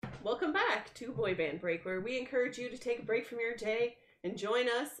Welcome back to Boy Band Break, where we encourage you to take a break from your day and join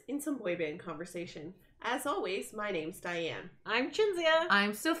us in some boy band conversation. As always, my name's Diane. I'm Chinzia.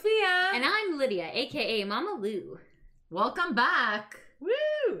 I'm Sophia. And I'm Lydia, aka Mama Lou. Welcome back.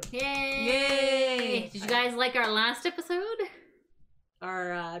 Woo! Yay! Did you guys like our last episode?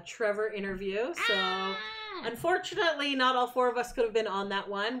 Our Trevor interview. So, unfortunately, not all four of us could have been on that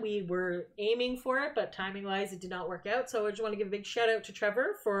one. We were aiming for it, but timing-wise, it did not work out. So, I just want to give a big shout-out to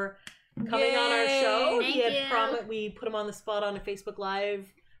Trevor for coming on our show. Thank He had you. promised, we put him on the spot on a Facebook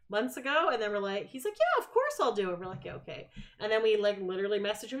Live months ago, and then he's like, yeah, of course I'll do it. We're like, yeah, okay. And then we literally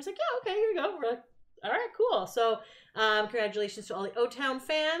messaged him. He's like, yeah, okay, here you go. We're like, all right, cool. So, congratulations to all the O-Town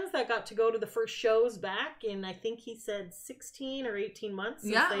fans that got to go to the first shows back in, I think he said 16 or 18 months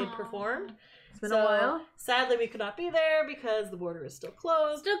since they had performed. It's been a while. Sadly, we could not be there because the border is still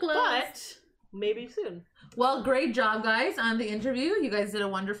closed. But maybe soon. Well, great job, guys, on the interview. You guys did a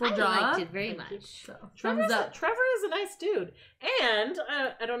wonderful job. I liked it very Thank you. much. So, Trevor thumbs up. is a nice dude. And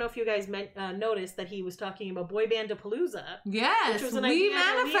I don't know if you guys noticed that he was talking about Boy Bandapalooza. Yes, Which was an we idea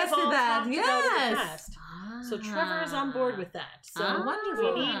that we have manifested all that. talked about in the Yes. past. So Trevor is on board with that. So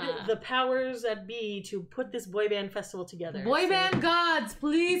wonderful. we need the powers that be to put this boy band festival together. Boy So band gods,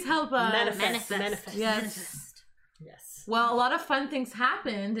 please help us. Manifest. Yes. Yes. Well, a lot of fun things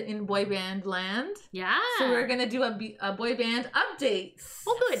happened in boy band land. Yeah. So we're going to do a boy band update.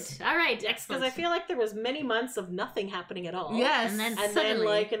 Oh, good. All right. Excellent. Because I feel like there was many months of nothing happening at all. Yes. And then And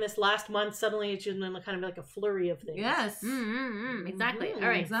suddenly, then, in this last month, suddenly it's just been kind of like a flurry of things. Yes. exactly. Mhm. All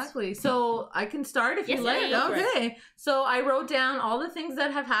right. Exactly. So I can start if Yes, you like. please. Go for it. Okay. So I wrote down all the things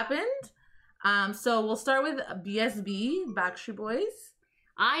that have happened. So we'll start with BSB, Backstreet Boys.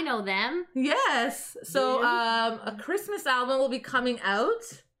 I know them. Yes. So Do you? a Christmas album will be coming out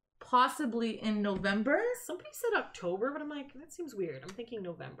possibly in November. Somebody said October, but I'm like, that seems weird. I'm thinking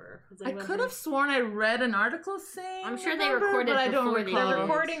November. Has I anyone could heard? have sworn I read an article saying I'm sure they November, recorded but I don't before they recall. They're did.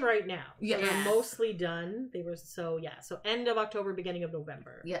 recording right now. Yes. So they're mostly done. So end of October, beginning of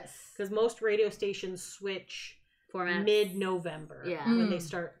November. Yes. Because most radio stations switch Format. mid-November Yeah. when they Mm.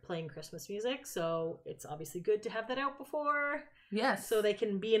 start playing Christmas music. So it's obviously good to have that out before Yes. so they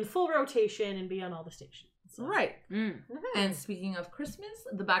can be in full rotation and be on all the stations. So. Right. Mm. Mhm. And speaking of Christmas,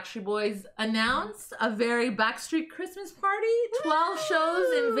 the Backstreet Boys announced a very Backstreet Christmas party. 12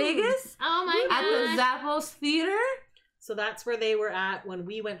 shows in Vegas Oh my at the gosh. Zappos Theater. So that's where they were at when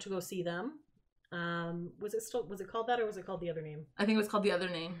we went to go see them. Was it called that, or was it called the other name? I think it was called the other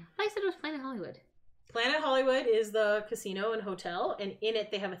name. I said it was Planet Hollywood. Planet Hollywood is the casino and hotel, and in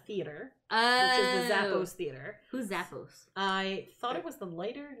it they have a theater, which is the Zappos Theater. Who's Zappos? I thought it was the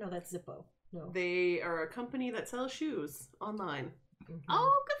lighter. No, that's Zippo. No. They are a company that sells shoes online.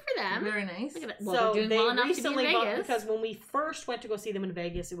 Oh, good for them. Very nice. Look at that. Well, So they're doing they well enough to be recently in bought, Vegas. because when we first went to go see them in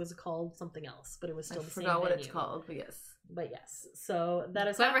Vegas, it was called something else, but it was I still the same forgot what it's venue. called, but yes. But yes, so that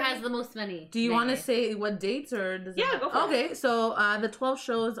is Whoever happening. has the most money. Do you want to Vegas. say what dates or does it Yeah, go for it. Okay, so the 12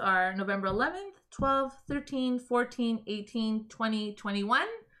 shows are November 11th, 12, 13, 14, 18, 20, 21.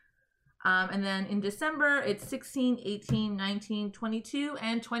 And then in December, it's 16, 18, 19, 22,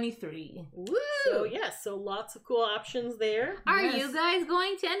 and 23. Woo! So yes, so lots of cool options there. Are Yes. you guys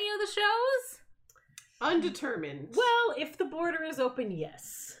going to any of the shows? Undetermined. Well, if the border is open,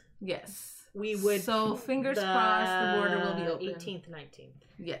 yes, Yes. we would. So fingers crossed the border will be open. 18th, 19th.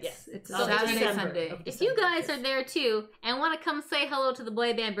 Yes. Yes. It's Of Saturday, December. Sunday. Of If you guys December. are there too and want to come say hello to the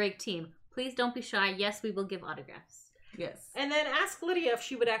Boy Band Break team, please don't be shy. Yes, we will give autographs. Yes. And then ask Lydia if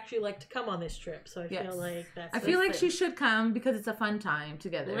she would actually like to come on this trip. So I Yes. feel like that's. I feel like Listen. she should come because it's a fun time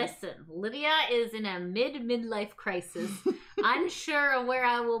together. Listen, Lydia is in a midlife crisis, unsure of where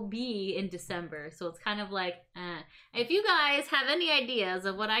I will be in December. So it's kind of like, if you guys have any ideas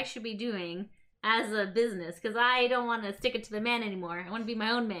of what I should be doing as a business, because I don't want to stick it to the man anymore. I want to be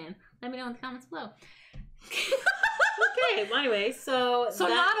my own man. Let me know in the comments below. Okay. Well, anyway, so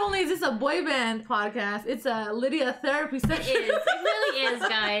not only is this a boy band podcast, it's a Lydia therapy It session. is. It really is,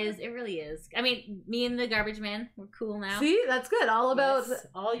 guys. It really is. I mean, me and the garbage man, we're cool now. See, that's good. All about yes,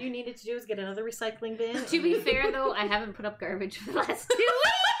 all you needed to do is get another recycling bin. To be fair, though, I haven't put up garbage for the last 2 weeks.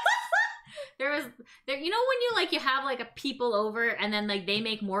 You know when you have like a people over and then like they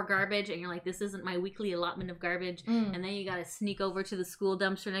make more garbage and you're like, this isn't my weekly allotment of garbage, Mm. and then you gotta sneak over to the school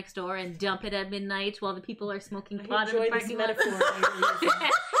dumpster next door and dump it at midnight while the people are smoking I pot in the enjoy this parking lot. metaphor.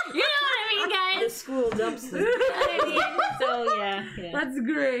 You know what I mean, The guys? school dumpster. You know what I mean? So yeah. That's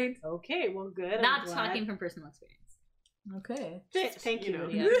great. Okay, well, good. I'm Not glad. talking from personal experience. Okay. Thank you. know.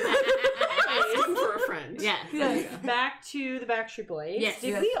 Lydia. Asking for a friend. Yeah. Yes. Back to the Backstreet Boys. Yes. Did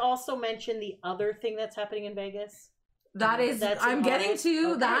Yes. we also mention the other thing that's happening in Vegas? I'm getting to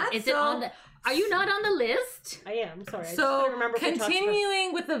Okay. that. Is it on the? Are you not on the list? I am. Sorry. I just So couldn't remember if we talked about-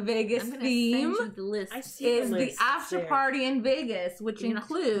 continuing with the Vegas I'm gonna theme send you the list. I see is the list after there. party in Vegas, which You're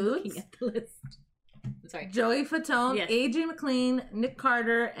not looking includes at the list. Sorry. Joey Fatone, Yes. AJ McLean, Nick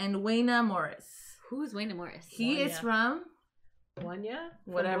Carter, and Wayna Morris. Who's Wayne Morris? He is Wanya. from Wanya,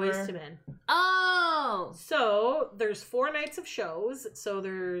 from Whatever. Boyz II Men. Oh, So there's 4 nights of shows. So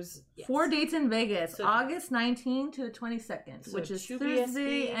there's 4 dates in Vegas, So- August 19th to the 22nd, So which is 2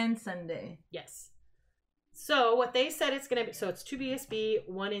 Thursday BSB. and Sunday. Yes. So what they said it's gonna be. So it's 2 BSB,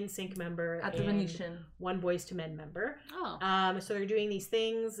 1 NSYNC member, At the and Venetian. 1 Boyz II Men member. oh. So they're doing these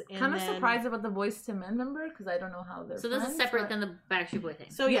things. And Kind of then- surprised about the Voice to Men member because I don't know how they're So this is friends, separate but- than the Backstreet Boy thing.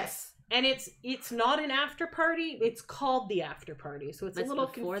 So yes, and it's not an after party. It's called the after party. So it's That's a little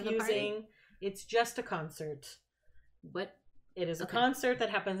before the confusing. party? It's just a concert. What? It is a Okay. concert that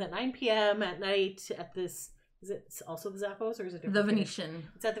happens at 9 p.m. at night at this. Is it also the Zappos or is it different? The Venetian.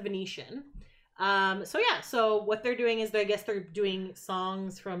 It's at the Venetian. So what they're doing is I guess they're doing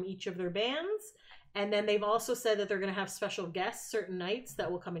songs from each of their bands, and then they've also said that they're going to have special guests certain nights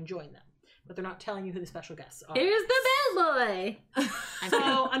that will come and join them, but they're not telling you who the special guests are. Here's the bell boy.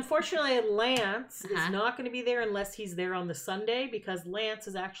 So unfortunately, Lance Uh-huh. is not going to be there unless he's there on the Sunday because Lance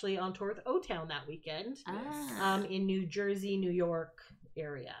is actually on tour with O-Town that weekend, Ah. in New Jersey, New York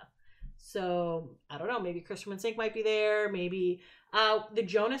area. So I don't know. Maybe Christopher and Sync might be there. Maybe the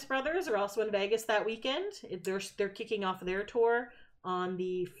Jonas Brothers are also in Vegas that weekend. They're kicking off their tour on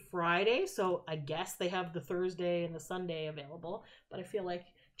the Friday, so I guess they have the Thursday and the Sunday available. But I feel like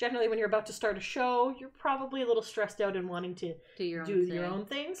generally when you're about to start a show, you're probably a little stressed out and wanting to Do your own do thing. your own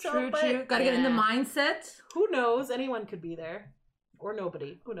thing. So, True, but true. Gotta get in the yeah. mindset. who knows? Anyone could be there, or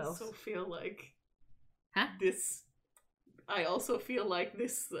nobody. Who knows? I also feel like Huh? this. I also feel like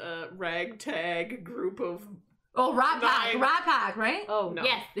this ragtag group of Oh, Rat Pack. Nine. Rat Pack, right? Oh no,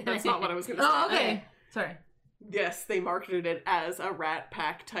 Yes. that's not what I was going to say. Oh, okay. Sorry. Yes, they marketed it as a Rat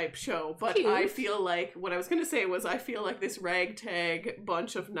Pack type show, but Cute. I feel like what I was going to say was I feel like this ragtag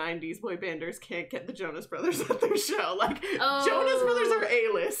bunch of 90s boy banders can't get the Jonas Brothers at their show. Like, Oh. Jonas Brothers are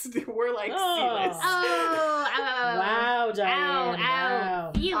A-list. We're like Oh. C-list. Oh, ow, ow, ow. wow, Diane! Ow, ow.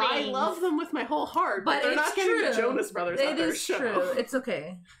 Wow. Feelings. I love them with my whole heart, but But they're it's not getting the true. Jonas Brothers at It their is show. true. It's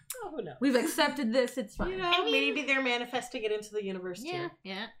okay. Oh, who knows? We've accepted this. It's fine. You know, I mean- maybe they're manifesting it into the universe Yeah, too.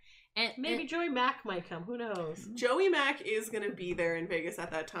 yeah. And Maybe Joey Mack might come. Who knows? Joey Mack is going to be there in Vegas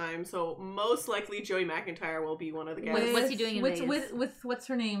at that time, so most likely Joey McIntyre will be one of the guests. What's he doing in with, Vegas? With what's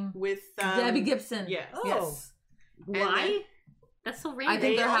her name? With Debbie Gibson. Yes. Oh. Yes. Why? that's so I random. think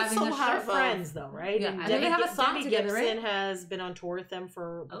They they're having also a have, They're friends though, right? Yeah, And I think they have a song Debbie together, right? Gibson has been on tour with them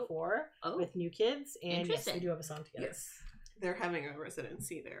for Oh. before Oh. with New Kids, and yes, Interesting. they do have a song together. Yes. They're having a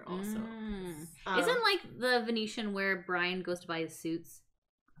residency there also. Mm. Um, Isn't like the Venetian where Brian goes to buy his suits?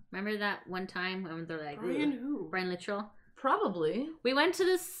 Remember that one time when they're like, Brian "Ugh." who? Brian Littrell? Probably. We went to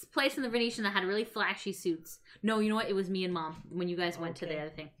this place in the Venetian that had really flashy suits. No, you know what? It was me and Mom when you guys went to the Okay. other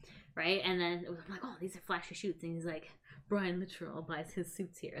thing, right? And then it was I'm like, oh, these are flashy suits, and he's like, Brian Littrell buys his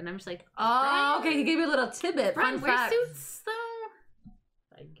suits here, and I'm just like, Oh, okay. He gave you a little tidbit. Brian Fun wears fact. suits though.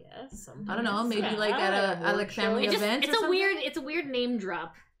 I guess. I don't know. Maybe Yeah, like at a award like show. family It just, event. it's or a weird, something? it's a weird name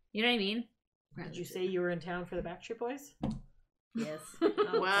drop. You know what I mean? Did you say you were in town for the Backstreet Boys? Yes. Wow. So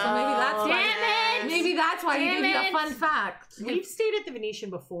maybe that's why. Damn it! Maybe that's why he Damn gave you a it! fun fact. We've stayed at the Venetian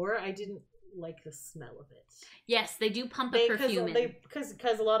before. I didn't like the smell of it. Yes, they do pump the perfume in.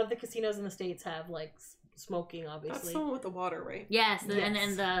 Because a lot of the casinos in the States have like smoking, That's obviously. the one with the water, right? Yes, the, and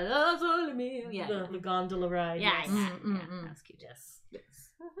Yes. the oh, solo me. Yeah, the gondola ride. yeah, yes. yeah, Mm, yeah, mm, mm. that's cute. Yes.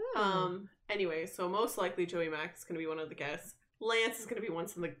 Anyway, so most likely Joey Mack is going to be one of the guests. Lance is going to be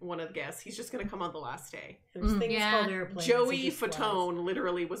one of the guests. He's just going to come on the last day. There's Mm. things Yeah. called airplanes. Joey he just flies. Fatone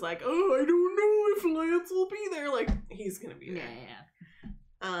literally was like, "Oh, I don't know if Lance will be there." Like, he's going to be Yeah, there.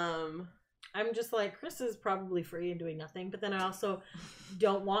 yeah. I'm just like, Chris is probably free and doing nothing, but then I also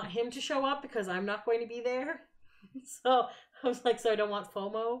don't want him to show up because I'm not going to be there. So I was like, so I don't want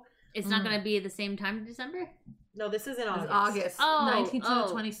FOMO. It's not Mm. going to be at the same time in December. No, this is in It's August. August. Oh, 19th to oh.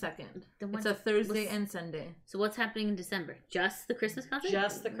 the 22nd. The one- It's a Thursday what's- and Sunday. So what's happening in December? Just the Christmas concert.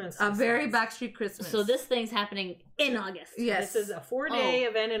 Just the Christmas. A very ones. Backstreet Christmas. So this thing's happening in August. Yes. This is a 4-day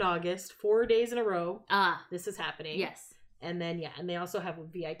event in August, 4 days in a row. Ah, This is happening. yes. And then, and they also have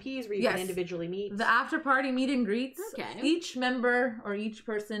VIPs where you Yes. can individually meet. The after party meet and greets. Okay. Each member or each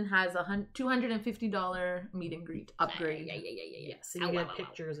person has a $250 meet and greet upgrade. Yeah. Yes, so you Ow, get ow, ow, ow.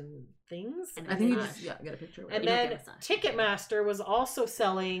 pictures and things. And I think you Massage. just get a picture. And You don't then get massage. Ticketmaster was also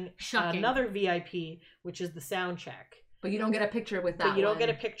selling Shocking. another VIP, which is the sound check. But you don't get a picture with that But you don't one. get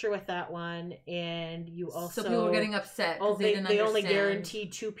a picture with that one, and you also So people were getting upset Oh, because they didn't they only understand.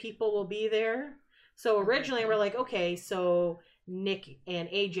 guaranteed 2 people will be there. So originally we're like, okay, so Nick and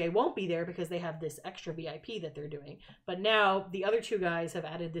AJ won't be there because they have this extra VIP that they're doing. But now the other 2 guys have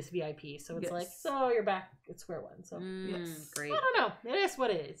added this VIP, so it's Yes. like, so you're back at square one. So Yes. Great. I don't know. It is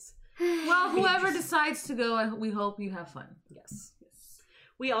what it is. Well, whoever decides to go, we hope you have fun. Yes.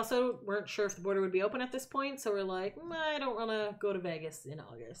 We also weren't sure if the border would be open at this point, so we're like, I don't want to go to Vegas in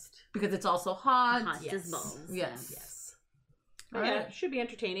August. Because it's also hot. Hot Yes. as balls. Yes. Yes. But All yeah, right. it should be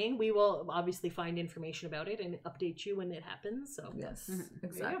entertaining. We will obviously find information about it and update you when it happens. So Yes, Mhm.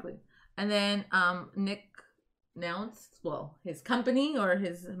 exactly. And then Nick announced, well, his company or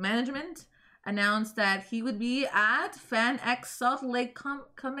his management announced that he would be at Fan X Salt Lake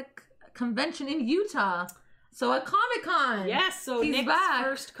Comic Convention in Utah. So at Comic-Con. yes, so He's Nick's back.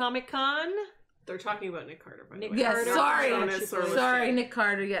 first Comic-Con. They're talking about Nick Carter, by Nick the way. Yes, Carter, sorry. Jonas or Sorry, Lachey. Nick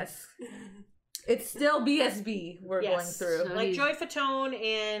Carter, yes. It's still BSB we're going Yes. through. So Like he's- Joy Fatone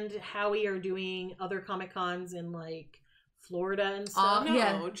and Howie are doing other Comic-Cons in like Florida and stuff. No,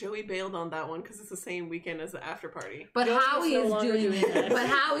 Yeah. Joey bailed on that one because it's the same weekend as the after party. But Joey is Howie no is longer doing doing it. that. But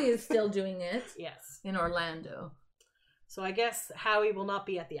Howie is still doing it Yes. in Orlando. So I guess Howie will not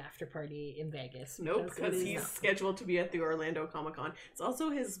be at the after party in Vegas. Nope, it because is he's not. scheduled to be at the Orlando Comic Con. It's also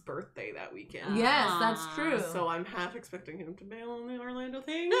his birthday that weekend. Yes, that's Aw. true. So I'm half expecting him to bail on the Orlando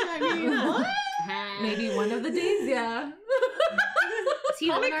thing. I mean, what? Maybe one of the days, yeah. Does he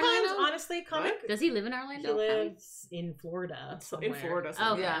live in Comic-Cons, Orlando? honestly, Comic. Does he live in He Orlando? lives in Florida. So in somewhere. Florida Oh,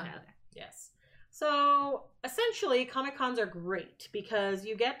 somewhere. okay, Yeah. okay, okay. Yes. So essentially, Comic Cons are great because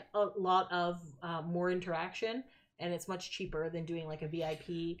you get a lot of more interaction, and it's much cheaper than doing like a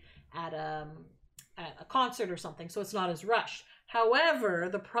VIP at a concert or something. So it's not as rushed. However,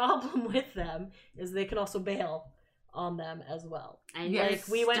 the problem with them is they can also bail on them as well. And Yes. Like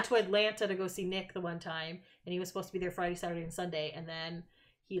we went to Atlanta to go see Nick the one time, and he was supposed to be there Friday, Saturday, and Sunday, and then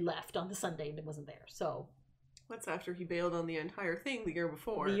he left on the Sunday and wasn't there. So That's after he bailed on the entire thing the year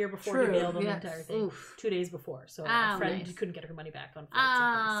before. the year before True, he bailed on yes. the entire thing. Oof. 2 days before. So Ah, a friend nice. couldn't get her money back on flights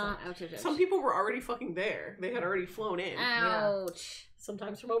and things. So Ouch, ouch, ouch. Some people were already fucking there. They had already flown in. Ouch.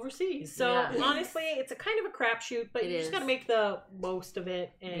 sometimes from overseas. So Yeah. honestly, it's a kind of a crapshoot, but It you just is. got to make the most of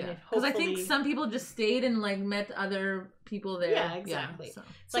it. And Because hopefully, I think some people just stayed and like met other people there. Yeah, exactly. so.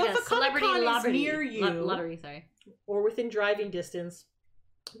 It's So like if a a celebrity Comic-Con is lottery. near you- Lottery, sorry. or within driving distance,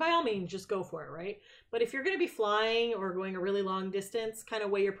 by all means, just go for it, right? But if you're going to be flying or going a really long distance, kind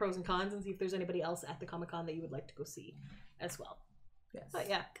of weigh your pros and cons and see if there's anybody else at the Comic-Con that you would like to go see as well. Yes. But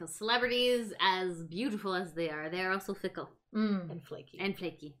yeah, Because celebrities, as beautiful as they are also fickle and flaky. and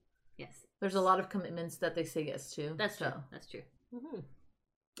flaky. Yes, There's a lot of commitments that they say yes to. that's true. so. That's true. Mhm.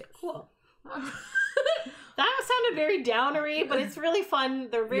 Cool. That sounded very downery, but it's really fun.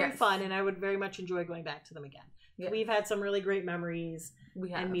 They're very Yes. fun, and I would very much enjoy going back to them again. Yeah. We've had some really great memories We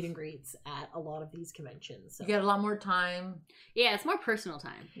have. and meet and greets at a lot of these conventions. So You get a lot more time. Yeah, it's more personal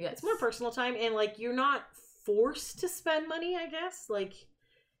time. Yes. it's more personal time, and like you're not forced to spend money. I guess like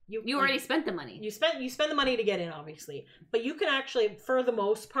You already spent the money. you spend the money to get in, obviously, but you can actually, for the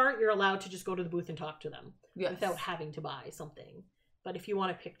most part, you're allowed to just go to the booth and talk to them Yes. without having to buy something. But if you want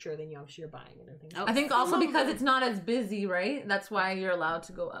a picture, then you obviously you're buying it and things. Oh. I think also because it's not as busy, right? That's why you're allowed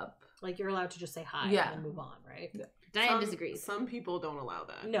to go up. Like you're allowed to just say hi Yeah. and move on, right? Diane disagrees. Some people don't allow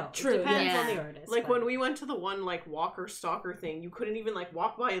that. No, True, It depends yeah. on the artist. Like but- when we went to the one like Walker Stalker thing, you couldn't even like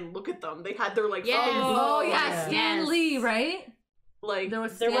walk by and look at them. They had their like Yes. phones. Oh, yeah, yeah. Stan Yes. Lee, right? Like There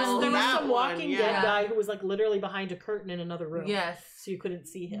was there Stan was Lee. that some one, Walking yeah. Dead guy who was like literally behind a curtain in another room. Yes. So you couldn't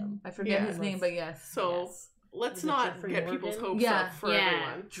see him. I forget Yeah. his name, but yes. so. Yes. Let's Was it not Jeffrey get people's Morgan? hopes Yeah. up for Yeah.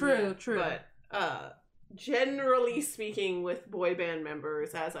 everyone. True, true. But generally speaking, with boy band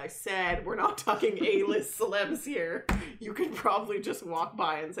members, as I said, we're not talking A-list celebs here. You can probably just walk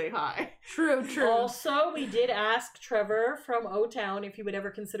by and say hi. True, true. Also, we did ask Trevor from O-Town if he would ever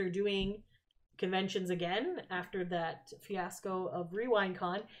consider doing conventions again after that fiasco of Rewind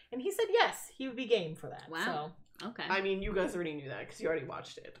Con, and he said yes, he would be game for that. Wow. Okay. I mean, you guys already knew that because you already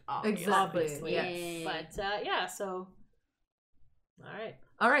watched it. Exactly. Obviously. Yes. Yay. But yeah, so all right.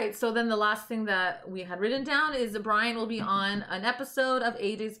 All right, so then the last thing that we had written down is Brian will be on an episode of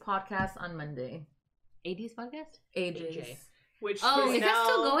AJ's podcast on Monday. 80s podcast? AJ's. AJ. Which Oh, is is that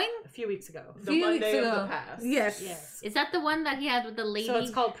still now going? A few weeks ago. The Few weeks Monday of ago. the past. Yes. Yes. Is that the one that he had with the lady? So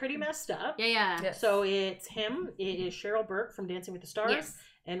it's called Pretty Messed Up. Yeah, yeah. Yes. So it's him. It is Cheryl Burke from Dancing with the Stars Yes.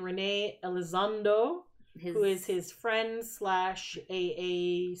 and Renee Elizondo, His who is his friend /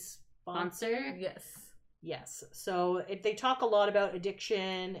 AA sponsor. sponsor. Yes. Yes. So they talk a lot about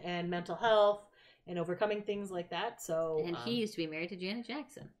addiction and mental health and overcoming things like that. So And he used to be married to Janet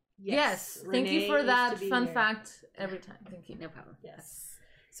Jackson. Yes. Thank Renee you for used that to be fun there. fact every time. Thank you. No problem. Yes.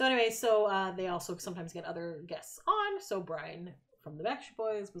 So anyway, so they also sometimes get other guests on. So Brian from the Backstreet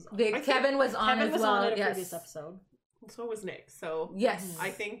Boys was on. Kevin was on Kevin as was well. on in a Yes. previous episode. So was Nick. So Yes. I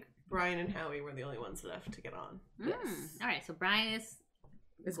think Brian and Howie were the only ones left to get on. Yes. All right, so Brian is.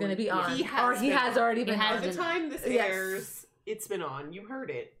 It's going to be on. He has he been has on. already He been has on. By the time this Yes. airs, it's been on. You heard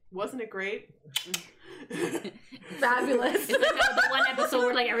it. Wasn't it great? Fabulous. It's like the one episode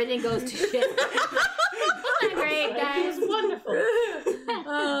where like everything goes to shit. Not great, It guys. was wonderful.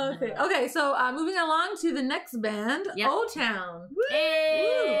 Okay. Okay. So moving along to the next band, Yep. O-Town.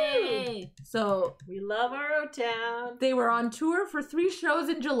 Hey! So We love our O-Town. they were on tour for 3 shows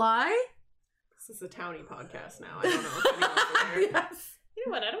in July. This is a Townie podcast now. I don't know if anyone's aware. Yes. You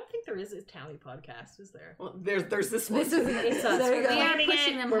know what? I don't think there is a Townie podcast, is there? Well, there's this one. This is It's us. there you We go. are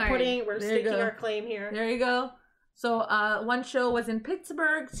pushing them We're hard. we're There you staking go. our claim here. There you go. So 1 show was in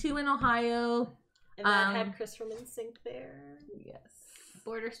Pittsburgh, 2 in Ohio. And that Um, had Chris from NSYNC there. Yes.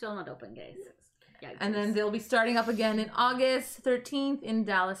 Border's still not open, guys. Yikes. And then they'll be starting up again in August 13th in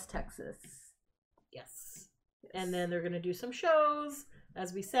Dallas, Texas. Yes. And then they're going to do some shows,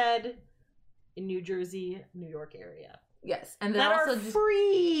 as we said, in New Jersey, New York area. Yes. And they're That also are just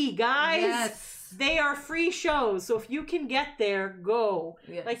free, guys. Yes. They are free shows. So if you can get there, go.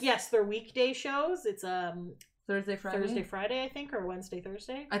 Yes. Like, yes, they're weekday shows. It's Thursday, Friday. Thursday, Friday, I think, or Wednesday,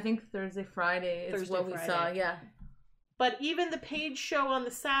 Thursday. I think Thursday, Friday is Thursday, what we Friday. saw. Yeah. But even the paid show on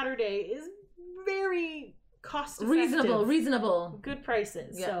the Saturday is very cost effective. Reasonable. Good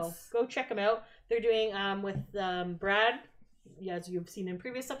prices. So Yes. go check them out. They're doing with Brad, as you've seen in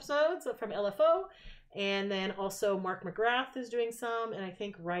previous episodes from LFO. And then also Mark McGrath is doing some. And I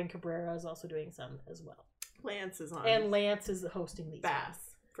think Ryan Cabrera is also doing some as well. Lance is on. And Lance is hosting these.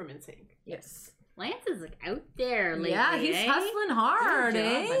 Bass from NSYNC. Yes. Lance is like out there lately. Yeah, he's eh? hustling hard, Good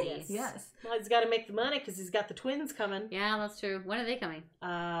job, eh? buddy. Yes. Well, he's got to make the money because he's got the twins coming. Yeah, that's true. When are they coming?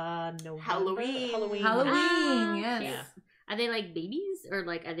 November. Halloween. Halloween. Halloween, yes. okay. Are they like babies or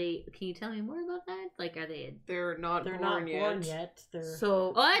like are they? Can you tell me more about that? Like, are they? They're not They're born not yet. born yet. They're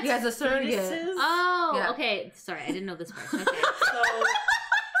So What? he has a surrogate. fetuses. Oh, Yeah. okay. Sorry, I didn't know this part. Okay. So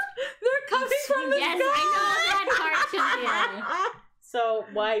They're coming from the Yes, sky. I know that part. Cynthia. So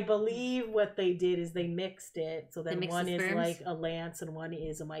I believe what they did is they mixed it. So They then mixed one the is sperms? like a Lance and one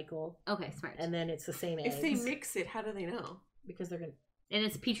is a Michael, Okay, smart. and then it's the same eggs. If they mix it, how do they know? because they're gonna, And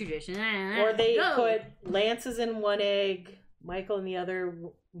it's a petri dish. or they Go. put Lance's in one egg, Michael in the other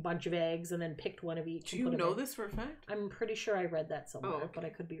bunch of eggs, and then picked one of each. Do and you put 'em know in. this for a fact? I'm pretty sure I read that somewhere, Oh, okay. but I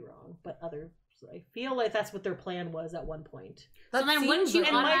could be wrong. But I feel like that's what their plan was at one point. So That then, wouldn't seems you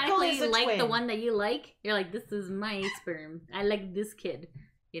And Michael automatically is a like the twin. one that you like? You're like, this is my sperm. I like this kid.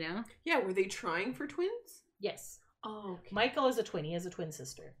 You know? Yeah, were they trying for twins? Yes, Oh, okay. Michael is a twin. He has a twin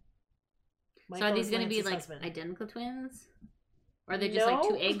sister. So are Michael these is going to be Lance's like husband. identical twins? Or are they just like No.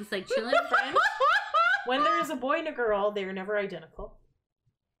 two eggs like chilling? When there is a boy and a girl, they're never identical.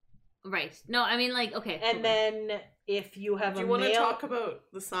 Right. No, I mean like okay. And then if you have Do a you want to male, talk about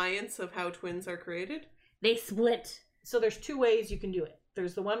the science of how twins are created? they split. so there's 2 ways you can do it.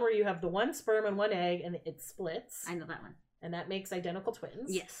 There's the one where you have the one sperm and one egg, and it splits, I know that one. and that makes identical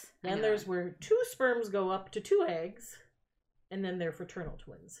twins. Yes. I Then know there's that where 2 sperms go up to 2 eggs, and then they're fraternal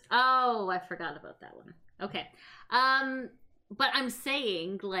twins. one. Oh, I forgot about that one. Okay. But I'm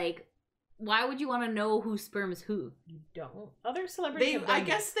saying like why would you want to know who sperms who? You don't. Other celebrities They, have done I this.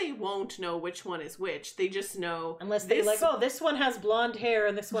 guess they won't know which one is which. They just know Unless they this- like, oh, this one has blonde hair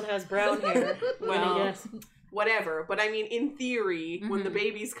and this one has brown hair. Well, I guess. whatever. But I mean, in theory, when the Mhm.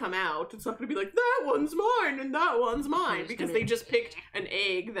 babies come out, it's not going to be like, that one's mine and that one's mine. just Because gonna they be- just picked an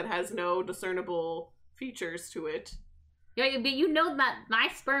egg that has no discernible features to it. Yeah, but you know that my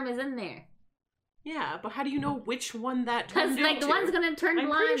sperm is in there. Yeah, but how do you know which one that Because turned like the into? one's gonna turn I'm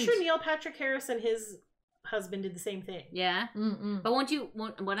blind. pretty sure Neil Patrick Harris and his husband did the same thing. Yeah. Mm-mm. But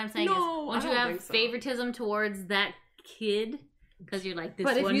what I'm saying No, is, won't I you don't have think so. favoritism towards that kid? Because you're like, this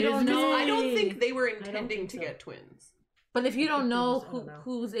But if one you don't is know- mine. I don't think they were don't intending think to so. get twins. But if you don't know I don't know.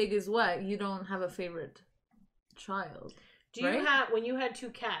 whose egg is what, you don't have a favorite child. Do you Right? have, when you had 2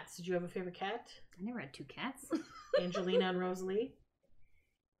 cats, did you have a favorite cat? I never had 2 cats. Angelina and Rosalie?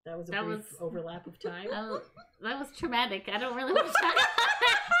 That was a That brief was- overlap of time. That was traumatic. I don't really want to talk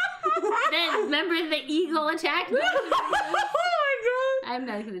Then remember the eagle attacked me? Oh I'm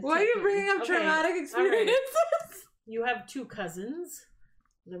not going to Why are you bringing up Okay. traumatic experiences? You have 2 cousins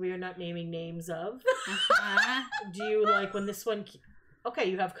that we are not naming names of. Uh-huh. Do you like when this one? Okay,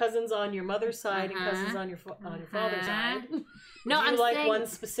 you have cousins on your mother's side and Uh-huh. cousins on your father's Uh-huh. side. No, Do you I'm like saying... one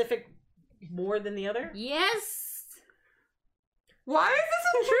specific more than the other? Yes. Why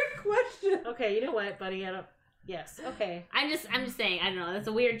is this a trick question? Okay, you know what, buddy? I don't. Yes. Okay. I'm just saying. I don't know. That's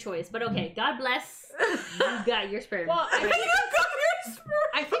a weird choice, but okay. God bless. You got your sperm. Well, I You think, got your sperm.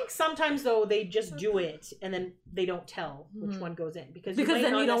 I think sometimes though they just do it and then they don't tell which one goes in because Because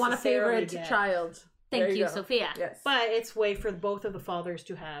then you don't want a necessarily favorite get- child. Thank There you, go. Sophia. Yes. But it's way for both of the fathers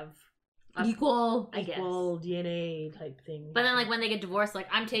to have Equal. I guess. equal DNA type thing. But then, like when they get divorced, like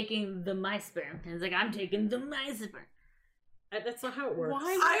I'm taking my sperm, and it's like I'm taking my sperm. That's not how it works. Why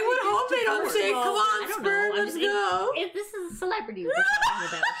I would hope they don't say, "Come I on, don't sperm, know. I'm let's just- go." If this is a celebrity we're talking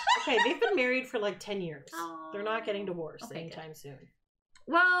about. Okay, they've been married for like 10 years. Oh. They're not getting divorced Okay, anytime soon.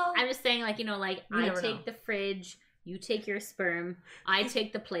 Well, I'm just saying, like, you know, like You I never take know. the fridge, you take your sperm, I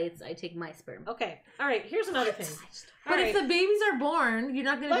take the plates, I take my sperm. Okay, all right, here's another thing. but All if right, the babies are born, you're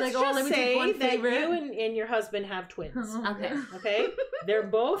not gonna be let's like, "Oh, just let me say take one that favorite." you and your husband have twins. Okay. Okay? They're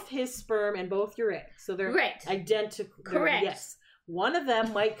both his sperm and both your eggs. So they're Right. identical. Correct. Yes. One of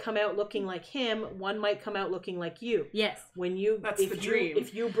them might come out looking like him, one might come out looking like you. Yes. When you That's the dream.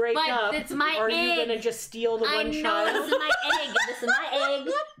 if you break But up, it's my are you egg. gonna just steal the I one know child? this is my egg. This is my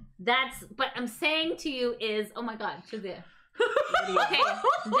egg. That's what I'm saying to you is, oh my God, Shazia. Okay,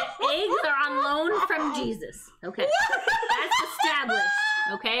 the eggs are on loan from Jesus. Okay, that's established.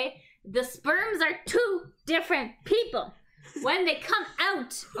 Okay, the sperms are two different people. When they come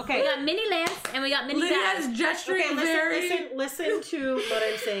out, Okay. we got mini Lance and we got mini Lydia's Dad. gesturing Okay, very. listen to what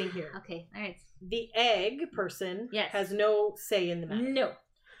I'm saying here. Okay, all right. The egg person Yes. has no say in the matter. No.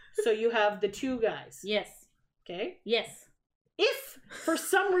 So you have the two guys. Yes. Okay? Yes. If for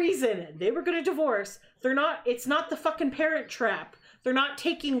some reason they were gonna divorce, it's not the fucking Parent Trap. They're not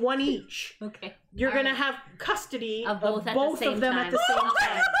taking one each. Okay. You're All gonna right. have custody Of both at the same of them time. at the same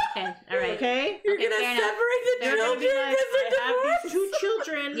time. Okay. All right. Okay? You're Okay, gonna fair enough. separate the They're gonna children be like, because I they're have divorced. these two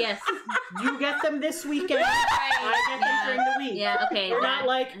children. Yes. You get them this weekend. I get them during the week. Yeah. Okay. They're not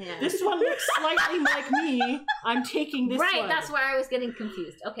like, yeah. this one looks slightly like me. I'm taking this right. one. That's where I was getting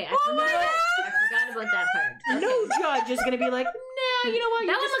confused. Okay. I Oh my forgot. God. I forgot about that part. Okay. No judge is gonna be like, nah, you know what?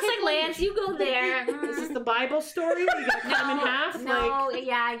 That you one just looks pick like Lance. You go there. This is the Bible story. We gotta cut them in half. No, Like,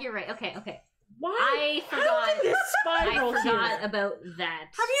 yeah, you're right. Okay, okay. why? I How forgot. did this I spiral forgot here? about that.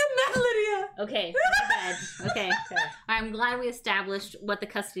 Have you met Lydia? Okay, my bad. Okay. I'm glad we established what the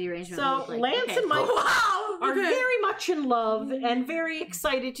custody arrangement So looked like. Lance okay. and Mike Wow. are Okay. very much in love and very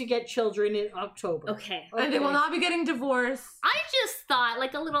excited to get children in October. Okay. And they will not be getting divorced. I just thought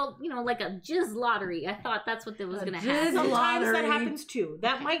like a little, you know, like a jizz lottery. I thought that's what was A going to jizz happen. Sometimes that lottery. happens too.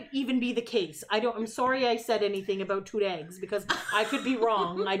 That might even be the case. I'm sorry I said anything about two eggs because I could be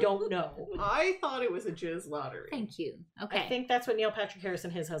wrong. I don't know. I thought it was a jizz lottery. Thank you. Okay. I think that's what Neil Patrick Harris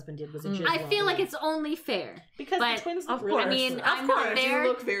and his husband did was a jizz I feel like lottery. it's only fair. because but- the twins of look really course. I mean, Of I'm course. not They there. do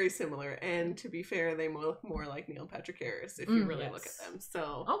look very similar, and to be fair, they look more like Neil Patrick Harris if you really look Yes. at them.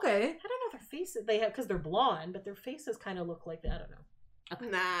 So, Okay. I don't know their faces. They have because they're blonde, but their faces kind of look like that. I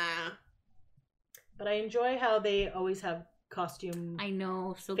don't know. nah. But I enjoy how they always have costume I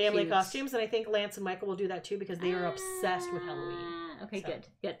know, so family cute. costumes, and I think Lance and Michael will do that too because they are obsessed with Halloween. Okay, So, good.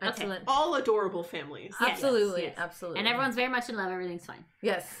 Good. Okay. Excellent. All adorable families. Yes, Absolutely. yes. Absolutely. And everyone's very much in love. Everything's fine.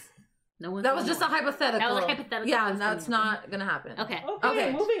 Yes. No one's That was going just a nowhere. hypothetical. That was a hypothetical. Yeah, That was that's gonna not gonna happen. Okay. Okay,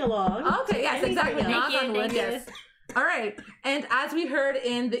 Okay. moving along. Okay, yes, Anything exactly. else? Knock Thank you, on wood, thank you. yes. All right. And as we heard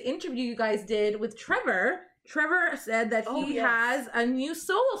in the interview you guys did with Trevor, Trevor said that Oh, he yes. has a new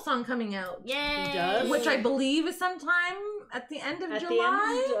solo song coming out, Yay! He does? which I believe is sometime at the end of At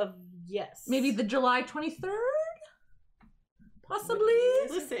July. the end of yes, Maybe the July 23rd? Possibly?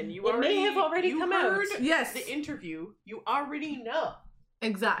 Listen, you It may already have already you come out. heard Yes. the interview. You already know.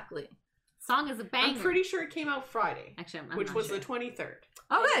 Exactly. Song is a banger. I'm pretty sure it came out Friday, Actually, I'm which not was sure. the 23rd.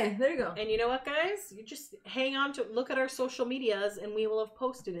 Okay, there you go. And you know what, guys? You just hang on to look at our social medias, and we will have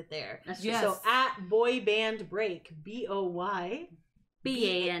posted it there. That's true. Yes. So at Boy Band Break, BOY.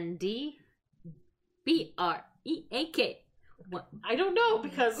 BAND BREAK. What? I don't know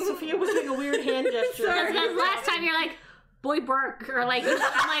because Sophia was doing a weird hand gesture. Because last time you're like, boy bark, or like, I'm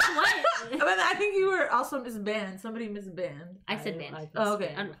like, what? But I think you were also Miss Band. Somebody Miss Band. I said band. I've Oh, okay.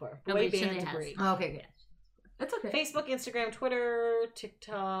 misspelled before. No, Boy wait, Band Shanae has. Break. Okay, good. It's okay. Facebook, Instagram, Twitter,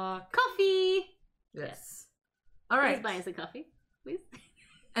 TikTok. Coffee. Yes. All Please right. buy us a coffee, please.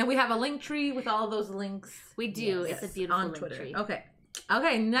 And we have a link tree with all those links. We do. Yes, It's a beautiful on link Twitter. tree. Okay.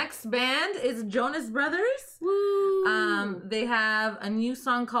 Okay, next band is Jonas Brothers. Woo! They have a new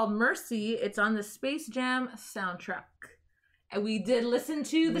song called Mercy. It's on the Space Jam soundtrack. And we did listen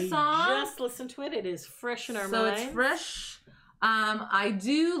to the We song. just listened to it. It is fresh in our so minds. it's fresh. I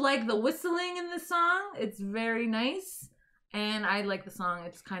do like the whistling in the song. It's very nice. And I like the song.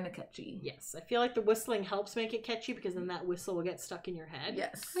 It's kind of catchy. Yes, I feel like the whistling helps make it catchy because then that whistle will get stuck in your head.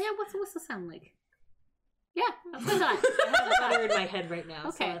 Yes. Oh, yeah, what's the whistle sound like? Yeah, that's what I thought. I have a butter in my head right now,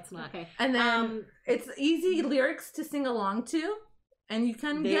 Okay, so that's not. okay. And then it's easy lyrics to sing along to, and you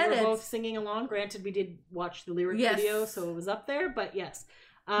can They get were it. both singing along. Granted, we did watch the lyric Yes. video, so it was up there. But yes,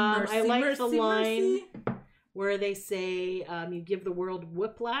 Mercy, I like the mercy, line mercy. where they say, "You give the world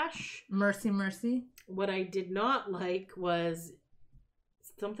whiplash." Mercy, mercy. What I did not like was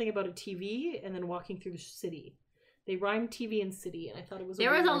something about a TV and then walking through the city. They rhymed TV and city, and I thought it was.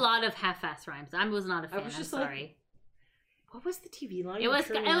 There was a weird- lot of half-ass rhymes. I was not a fan. I was just I'm like, sorry. What was the TV line? It was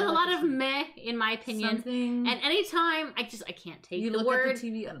Turn a me on lot like of meh, in my opinion. Something. And anytime I can't take you the look word. at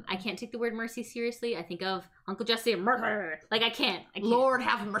the TV. And, I can't take the word mercy seriously. I think of Uncle Jesse and murder. Like I can't. Lord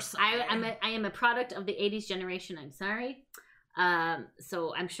have mercy. I am a product of the '80s generation. I'm sorry.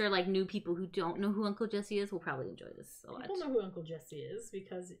 So I'm sure like new people who don't know who Uncle Jesse is will probably enjoy this a lot. I don't know who Uncle Jesse is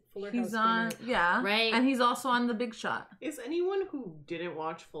because Fuller House. He's came on, out. yeah, Right. and he's also on The Big Shot. Is anyone who didn't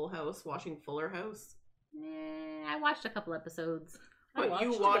watch Full House watching Fuller House? I watched a couple episodes. I But you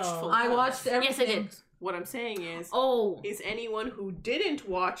watched it watched all. Full I House. watched everything. Yes, I did. What I'm saying is Oh. is anyone who didn't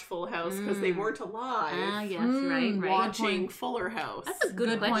watch Full House because they weren't alive Ah, yes, Mm, right. watch- watching point. Fuller House? That's a good,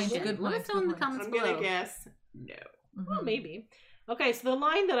 Good point, question. good Let point, us know in the good point. comments I'm below. gonna guess no. Well, maybe. Okay, so the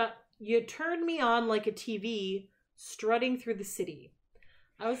line that you turned me on like a TV strutting through the city.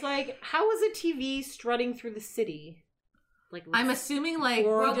 I was like, how is a TV strutting through the city? Like I'm assuming like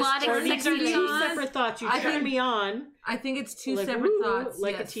Or we just robotic turned These the are sexy TV two on. separate thoughts. You I turned think- me on I think it's two like, separate ooh, thoughts.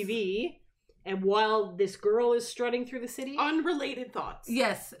 like yes. a TV, and while this girl is strutting through the city, Unrelated thoughts.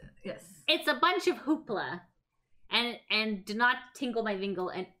 Yes, yes. it's a bunch of hoopla, and do not tingle my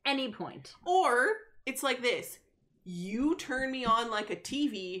vingle at any point. Or it's like this. You turn me on like a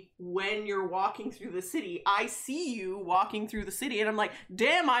TV when you're walking through the city. I see you walking through the city and I'm like,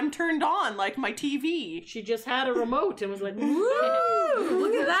 damn, I'm turned on like my TV. she just had a remote and was like, Woo!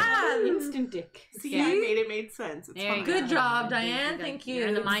 Look at that. instant dick. See, Yeah. I made sense. It's There you fine. Good go. job, Good, Diane. good. Thank You're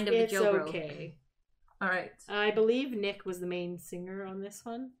in the you. mind of the It's Joe Bro. okay. All right. I believe Nick was the main singer on this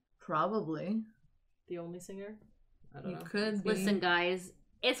one. Probably. The only singer. I don't You know. could be. Listen, guys,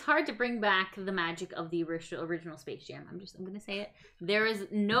 it's hard to bring back the magic of the original Space Jam. I'm gonna say it. There is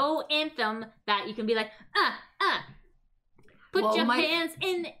no anthem that you can be like, Put Well, your my- hands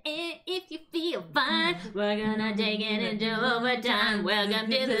in the air if you feel fine. We're gonna take it into overtime.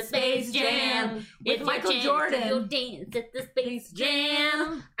 Welcome to the Space Jam. With It's your Michael chance Jordan. to go dance at the Space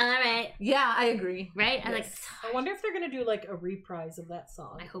Jam. All right, Yeah, I agree. right? I like. Yes. I wonder if they're gonna do like a reprise of that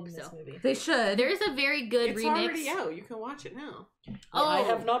song. I hope in this so. movie. They should. There's a very good It's remix. already out. You can watch it now. Oh, I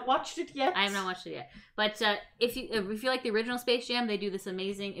have not watched it yet. I have not watched it yet. But if you like the original Space Jam, they do this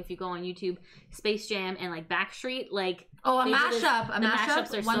amazing. If you go on YouTube, Space Jam and like Backstreet, like Oh, a they do this- mashup. A the mashup.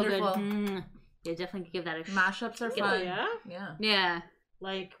 mashups are Wonderful. so good. Yeah, definitely give that a Mashups are Oh, fun. yeah? Yeah. Yeah,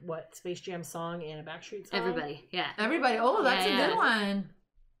 Like what? Space Jam song and a Backstreet song? everybody. Yeah, Everybody. Oh, that's Yeah, a yeah. good one.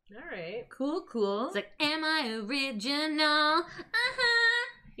 All right. Cool, cool. it's like, am I original?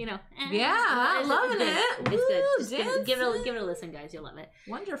 You know. Yeah, it's loving good. it. It's good. Woo, Just give it a listen, guys. You'll love it.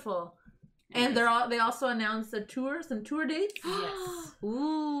 Wonderful. And they also announced some tour dates. Yes.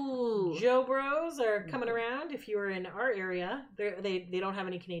 Ooh. Joe Bros are coming around. If you're in our area, they don't have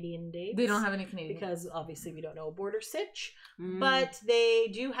any Canadian dates. They don't have any Canadian. because obviously we don't know border sitch. Mm. But they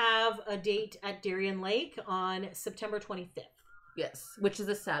do have a date at Darien Lake on September 25th, Yes, which is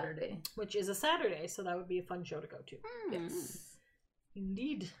a Saturday. which is a Saturday, so that would be a fun show to go to. Mm. Yes.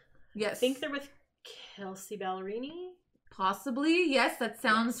 Indeed. Yes. I think they're with Kelsey Ballerini. Possibly. Yes, that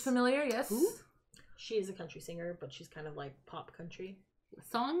sounds Yes. familiar. Yes. Who? She is a country singer, but she's kind of like pop country.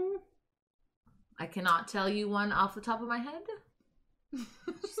 Song. I cannot tell you one off the top of my head.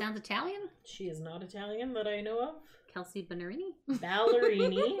 She sounds Italian. She is not Italian that I know of. Kelsey Ballerini.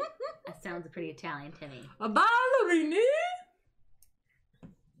 Ballerini. That sounds pretty Italian to me. A ballerina.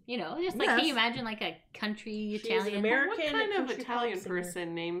 You know, just like Yes. can you imagine like a country She is an Italian American What kind of country Italian pop singer.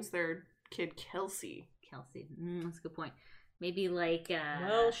 person names their kid Kelsey? Kelsey? That's a good point. Maybe like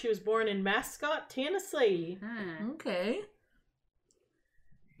Well, she was born in Mascot, Tennessee. Okay.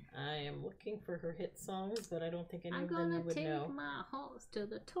 I am looking for her hit songs, but I don't think any I'm of them gonna you would take know. my horse to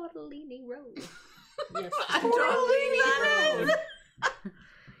the Tortellini Road. Yes. I don't think that is.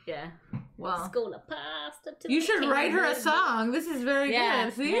 Yeah. Well, Scola pasta to you the should write her a King. song. This is very Yeah.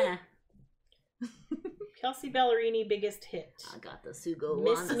 good. See? Yeah. Kelsey Ballerini biggest hit. I got the Sugo.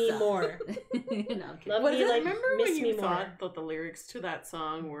 Miss on the Me side. More. No, I'm kidding. Love What me is it? like Remember Miss when Me you More. thought that the lyrics to that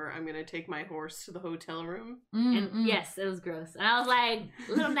song were "I'm gonna take my horse to the hotel room"? And yes, it was gross. And I was like,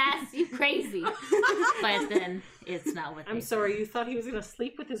 Little Nas, you crazy. But then it's not what they I'm said. sorry, you thought he was gonna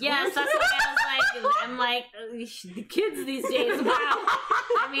sleep with his Yes, horse? that's what I was like. I'm like, the kids these days, wow.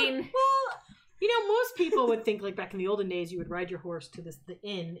 I mean, Well, you know, most people would think like back in the olden days, you would ride your horse to the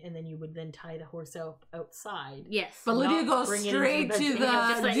inn, and then you would then tie the horse outside. yes. But Lydia Not goes bring it straight into the to bed. the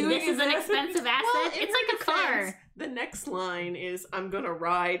Just like, doing this is an it. expensive asset. Well, in It's like a her car. defense, the next line is "I'm gonna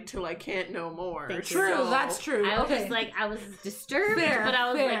ride till I can't no more." Thank you. True, So- that's true. I was okay. just like, I was disturbed, Fair, but I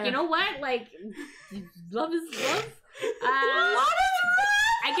was fair. like, you know what? Like, love is love.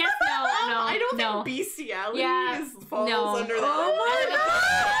 I guess I don't no. think bestiality Yeah, falls no. under Oh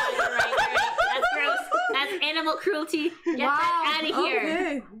that. You're right. That's gross. That's animal cruelty. Get that out of here.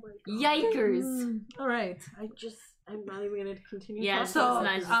 Okay. Yikers. All right. I'm not even gonna continue. Yeah, talking So about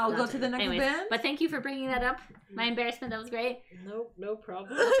it's this. not- I'll go to the next Anyways, band. but thank you for bringing that up. My embarrassment, that was great. No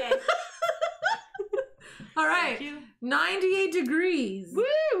problem. Okay. All right. Thank you. 98 Degrees.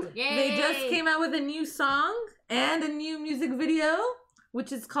 Woo! Yay. They just came out with a new song and a new music video,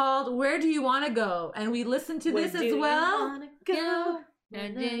 which is called Where Do You Want to Go? And we listened to this Where do as you well. wanna go?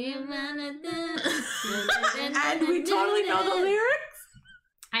 And we totally know the lyrics.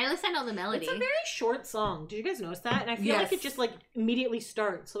 At least I know the melody. It's a very short song. Did you guys notice that? And I feel Yes. like it just like immediately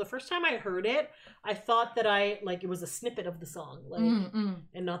starts. So the first time I heard it, I thought that it was a snippet of the song, like,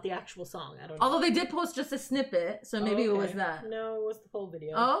 and not the actual song. I don't know. Although they did post just a snippet, so maybe it was Okay. that. No, it was the full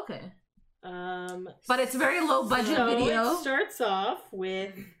video. Oh, okay. But it's a very low budget video. It starts off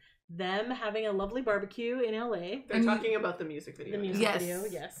with them having a lovely barbecue in LA. They're And- talking about the music video. The music Yes. video,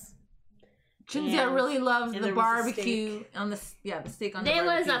 yes. Chinzia And- really loves and the there was a barbecue on the the steak on the There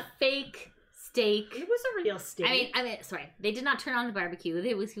was barbecue. a fake steak. It was a real steak. I mean, sorry. They did not turn on the barbecue.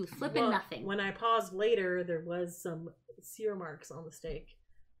 He was flipping Well, nothing. When I paused later, there was some sear marks on the steak.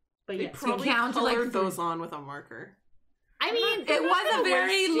 But They yes, probably count to, like, colored those on with a marker. I mean, It was a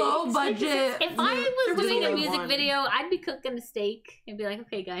very low budget. if I There was was doing a only music one. video, I'd be cooking a steak and be like,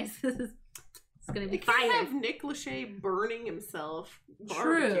 okay, guys, it's gonna be They can't fire. have Nick Lachey burning himself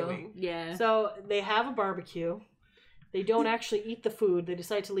True. barbecuing. Yeah. so they have a barbecue. They don't actually eat the food. They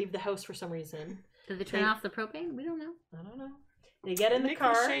decide to leave the house for some reason. Did they turn they- off the propane? We don't know. I don't know. They get in the Nick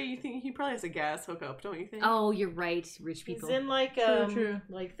car. Lachey, you think he probably has a gas hookup, don't you think? Oh, you're right, rich He's people. in like True.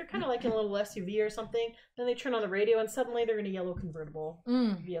 like they're kind of like in a little SUV or something. Then they turn on the radio and suddenly they're in a yellow convertible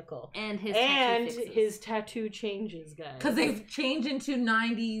vehicle. And his And tattoo fixes. his tattoo changes, guys. Because they've changed into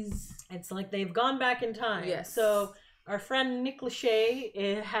 90s. It's like they've gone back in time. Yes. So our friend Nick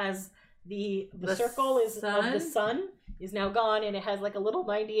Lachey has the The circle of sun? the sun is now gone, and it has like a little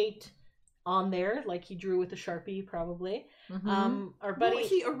 98 on there, like he drew with a Sharpie, probably. Our buddy. Well,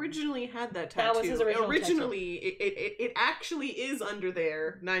 he originally had that tattoo. That was his original Originally, it actually is under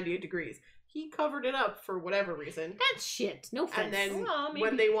there, 98 degrees. He covered it up for whatever reason. That's shit. No offense. And then Well, maybe-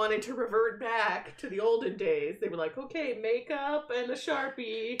 when they wanted to revert back to the olden days, they were like, okay, makeup and a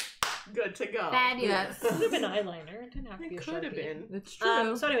Sharpie, good to go. Fabulous. Yes. It could have been eyeliner. It didn't have to be a It could have Sharpie. been. It's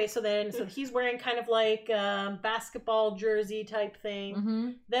true. So anyway, so he's wearing kind of like basketball jersey type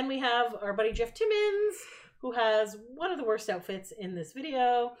thing. Then we have our buddy Jeff Timmons, who has one of the worst outfits in this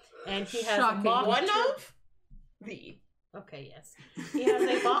video, and he has Shocking. a mock One of the. Okay, yes, he has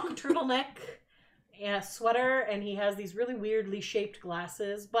a mock turtleneck, sweater, and he has these really weirdly shaped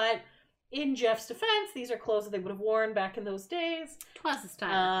glasses. But in Jeff's defense, these are clothes that they would have worn back in those days. Twas the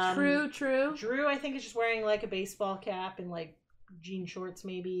style. True. Drew, I think, is just wearing like a baseball cap and like jean shorts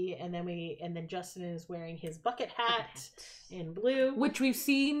maybe, and then Justin is wearing his bucket hat in blue. Which we've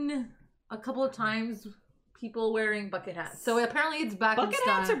seen a couple of times, people wearing bucket hats. So apparently it's back in Bucket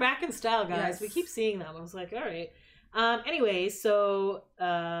style. hats are back in style, guys. Yes. We keep seeing them. I was like, all right. Anyways, so So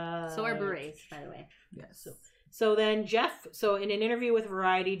are berets, by the way. Yes. So then Jeff, in an interview with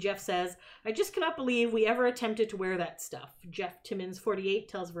Variety, Jeff says, I just cannot believe we ever attempted to wear that stuff. Jeff Timmons, 48,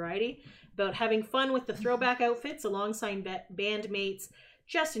 tells Variety about having fun with the throwback outfits alongside bandmates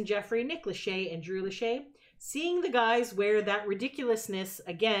Justin Jeffrey, Nick Lachey, and Drew Lachey. Seeing the guys wear that ridiculousness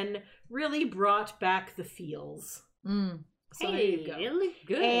again really brought back the feels. So there you go. Really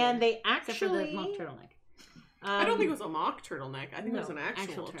good. And they Except for the actually... mock turtleneck. I don't think it was a mock turtleneck. I think it was no, an actual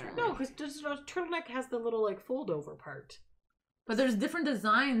actual turtleneck. turtleneck. No, because turtleneck has the little like fold over part. But there's different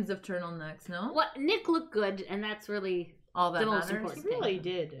designs of turtlenecks, no? What Nick looked good, and that's really All that the most matters. important. He really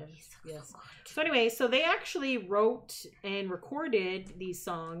did. Yes. So anyway, so they actually wrote and recorded these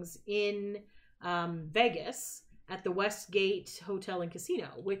songs in Vegas, at the Westgate Hotel and Casino,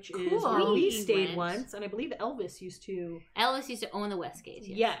 which is Cool. where we We stayed went. once, and I believe Elvis used to. Elvis used to own the Westgate.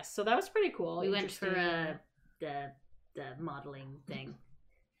 Yes, so that was pretty cool. We went for Interesting. the modeling thing.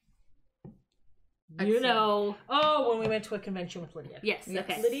 Excellent. You know. Oh, when we went to a convention with Lydia. Yes. Yes.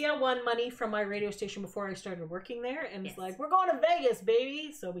 Okay. Lydia won money from my radio station before I started working there, and Yes. it's like, we're going to Vegas,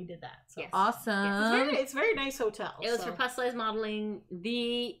 baby. So we did that. So Yes. Awesome. it's a very nice hotel. It was so. for plus size modeling.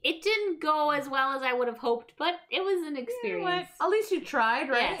 It didn't go as well as I would have hoped, but it was an experience. At least you tried,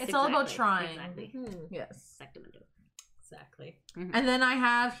 right? Yes, it's all about exactly, trying. Exactly. Yes. Exactly. Exactly. And then I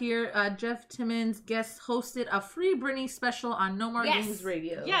have here Jeff Timmons guest hosted a free Britney special on No More Yes. Games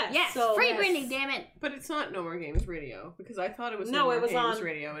Radio. Yes. Yes, so, free yes. Britney, damn it. But it's not No More Games Radio because I thought it was No, No More it was Games on-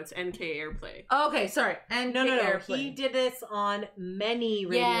 Radio. It's NK Airplay. Okay, sorry. And No. Airplay. He did this on many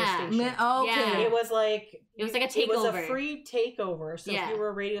radio Yeah. stations. Okay. Yeah. It was like It was like a It was a takeover. free takeover. So Yeah. if you were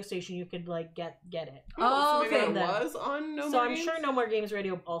a radio station, you could like get it. Oh, so maybe okay. it then. was on No so More I'm Games? sure No More Games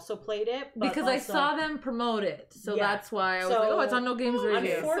Radio also played it but Because I also- saw them promote it. So Yeah. that's why I was So- like, oh, it's on No Games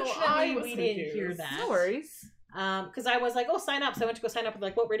Radio. Unfortunately, So I was we didn't confused. hear that. No worries. Because I was like, oh, sign up. So I went to go sign up with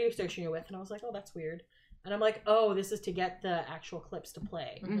like, what radio station you're with, and I was like, oh, that's weird. And I'm like, oh, this is to get the actual clips to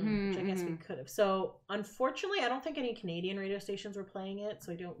play, Mhm, which I guess we mhm. could have. So unfortunately, I don't think any Canadian radio stations were playing it,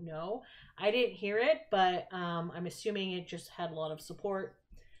 so I don't know. I didn't hear it, but I'm assuming it just had a lot of support.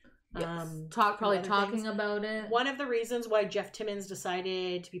 Yes. Probably Probably other talking things. about it. One of the reasons why Jeff Timmons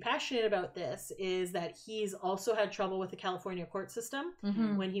decided to be passionate about this is that he's also had trouble with the California court system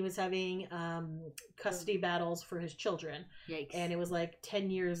Mhm. when he was having custody battles for his children. Yikes. And it was like 10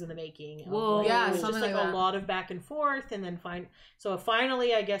 years in the making. of, Whoa. like, Yeah, it was just something like like a that. lot of back and forth, and then so it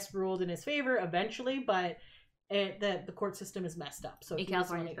finally, I guess, ruled in his favor eventually, but the court system is messed up. So In he was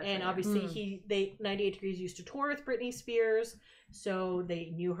California like- especially, and yeah. obviously 98 Degrees used to tour with Britney Spears, so they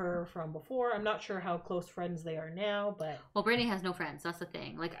knew her from before. I'm not sure how close friends they are now, but Well, Britney has no friends. That's the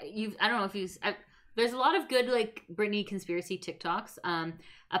thing. Like I don't know if there's a lot of good like Britney conspiracy TikToks.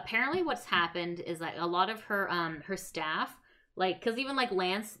 Apparently, what's happened is like a lot of her her staff, like because even like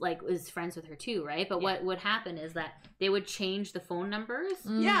Lance like was friends with her too, right? But what would happen is that they would change the phone numbers.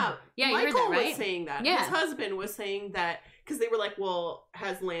 Mm. Yeah, Yeah, you heard Michael that, right? was saying that. Yeah. His husband was saying that because they were like, "Well,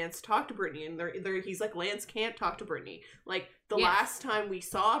 has Lance talked to Britney?" And he's like, "Lance can't talk to Britney." Like the Yes. last time we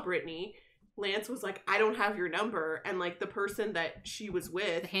saw Britney, Lance was like, "I don't have your number," and like the person that she was The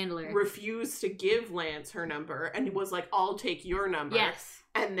with handler. refused to give Lance her number, and was like, "I'll take your number." Yes.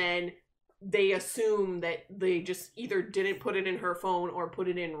 And then they assume that they just either didn't put it in her phone or put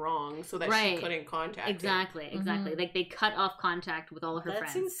it in wrong so that Right. she couldn't contact him. Exactly. Exactly. Like they cut off contact with all of her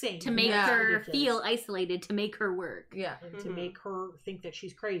that's friends insane. to make Yeah. her Ridiculous. feel isolated, to make her work. Yeah. And to Mhm. make her think that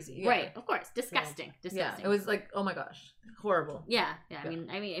she's crazy. Yeah. Right. Of course. Disgusting. Yeah. Disgusting. It was like, oh my gosh, horrible. Yeah. Yeah. I mean,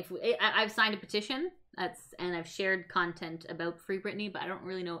 if I've signed a petition and I've shared content about Free Britney, but I don't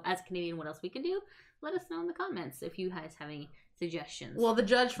really know as a Canadian what else we can do. Let us know in the comments if you guys have any suggestions. Well, the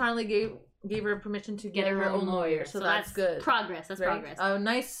judge finally gave her permission to get her own lawyer, so that's good. Progress. That's Right? progress. A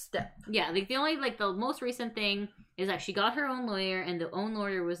nice step. Yeah, like the most recent thing is that she got her own lawyer, and the own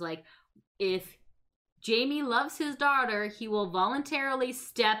lawyer was like, if Jamie loves his daughter, he will voluntarily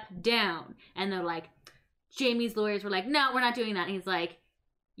step down. And they're like, Jamie's lawyers were like, no, we're not doing that. And he's like,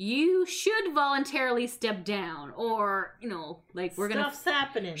 you should voluntarily step down, or like we're Stuff's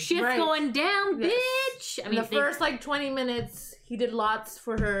happening. shit's Right. going down, Yes. bitch. I In mean, the first like 20 minutes, he did lots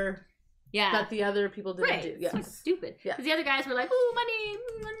for her yeah, that the other people didn't right. do. It's Yes. fucking stupid. Yeah. Because the other guys were like, ooh, money.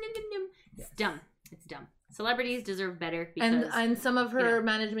 It's dumb. It's dumb. Celebrities deserve better because And some of her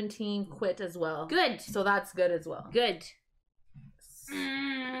management team quit as well. good. So that's good as well. Good.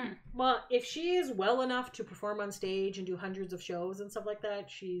 Mm. Well, if she is well enough to perform on stage and do hundreds of shows and stuff like that,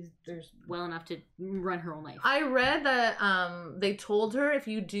 there's Well enough to run her own life. I read that they told her if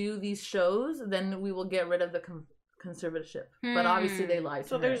you do these shows, then we will get rid of the conservatorship. But obviously they lied to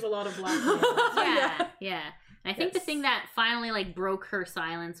so her. there's a lot of black. yeah, yeah. And I think the Yes. thing that finally like broke her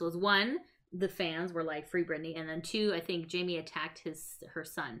silence was one, the fans were like Free Britney, and then two, I think Jamie attacked her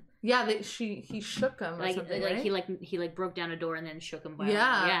son. Yeah, he shook him or Like something, like right? he broke down a door and then shook him violently.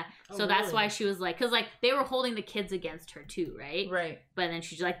 Yeah. Yeah. Oh, So that's really? why she was like, because like they were holding the kids against her too, right? Right. But then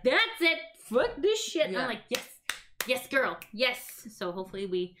she's like, that's it, fuck this shit. And Yeah. I'm like, yes, girl, yes. So hopefully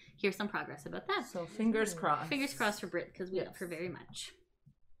we hear some progress about that. So fingers crossed. Fingers crossed for Brit because we Yes. love her very much.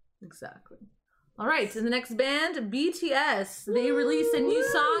 Exactly. All right, so the next band, BTS, they released a new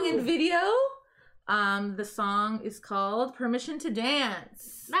song and video. The song is called "Permission to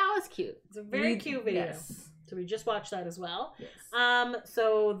Dance." That was cute. It's a very We- cute video. yes. So we just watched that as well. Yes.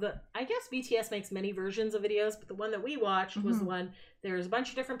 So I guess BTS makes many versions of videos, but the one that we watched was Mhm. the one. There's a bunch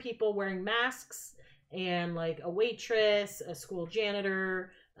of different people wearing masks, and like a waitress, a school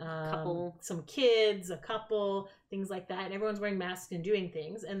janitor, Couple. some kids, a couple, things like that, and everyone's wearing masks and doing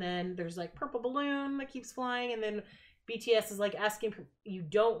things. And then there's like purple balloon that keeps flying, and then BTS is like asking, you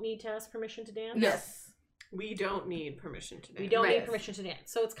don't need to ask permission to dance. Yes. We don't need permission to dance. We don't Right. need permission to dance.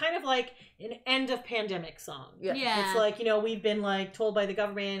 So it's kind of like an end of pandemic song. Yeah. Yeah. It's like, you know, we've been like told by the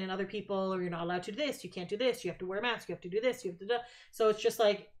government and other people, or you're not allowed to do this, you can't do this, you have to wear a mask, you have to do this, you have to do. So it's just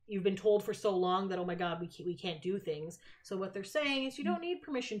like you've been told for so long that, oh my God, we can't do things. So what they're saying is you don't need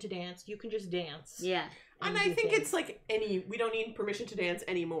permission to dance, you can just dance. Yeah. And do I think things. it's like we don't need permission to dance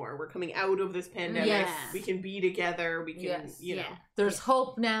anymore. We're coming out of this pandemic. Yeah. We can be together. We can, Yes. you know. Yeah. There's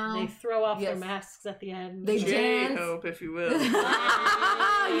hope now. They throw off their Yes. masks at the end. They So- dance. J-Hope, if you will.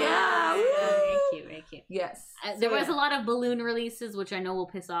 Yeah. Very Woo. cute. Very cute. Yes. There So, was yeah. a lot of balloon releases, which I know will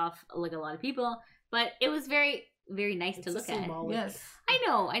piss off like a lot of people, but it was very, very nice It's to a look at. symbolic- Yes. I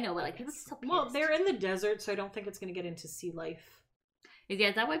know, but like people get so pissed. Well, they're in the desert, so I don't think it's going to get into sea life Yeah,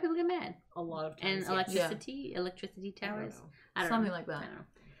 is that why people get mad? a lot of And times. yes. electricity I don't towers. know. I don't Something know. like that. I don't know.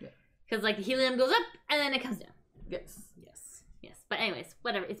 Yeah. Because like the helium goes up and then it comes down. Yes. Yes. Yes, but anyways,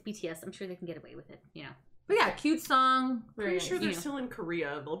 whatever. It's BTS. I'm sure they can get away with it. You know. But yeah, cute song. Very Pretty nice. sure they're You know. still in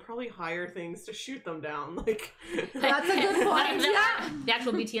Korea. They'll probably hire things to shoot them down. Like That's a good point. the, Yeah. the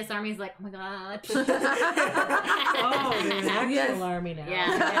actual BTS army is like, oh my god. Oh, there's an actual Yes. army now.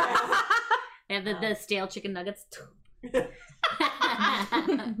 Yeah. They have the stale chicken nuggets.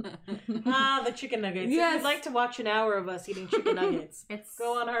 Ah, the chicken nuggets. If Yes. you'd like to watch an hour of us eating chicken nuggets, It's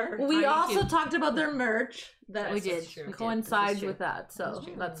go on our. We On also YouTube. talked about their merch that We did. That's true. We did. coincides This is true. with that, so That's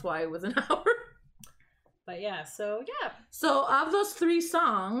true. that's why it was an hour. But yeah, so yeah. So of those 3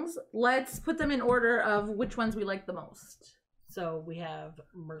 songs, let's put them in order of which ones we like the most. So we have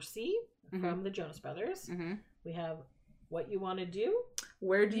Mercy from the Jonas Brothers. Mhm. We have What You Want to Do.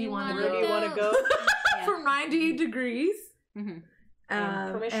 Where do you You want to wanna Where do you go? want to go? Yeah. From 98 Degrees. Mhm.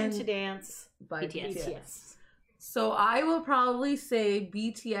 And Permission and to Dance. by BTS. BTS. So I will probably say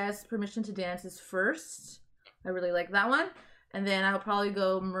BTS Permission to Dance is first. I really like that one. And then I'll probably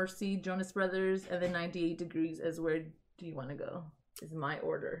go Mercy, Jonas Brothers, and then 98 Degrees as Where Do You Want to Go is my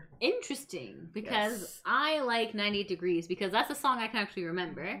order. Interesting, because Yes. I like 98 Degrees because that's a song I can actually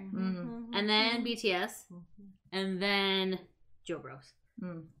remember. Mm. And then BTS, and then Joe Bros.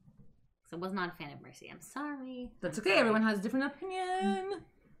 Mm. So I was not a fan of Mercy. I'm sorry. That's okay. Everyone has a different opinion.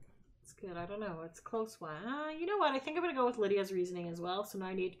 It's good. I don't know. It's a close one. You know what? I think I'm going to go with Lydia's reasoning as well. So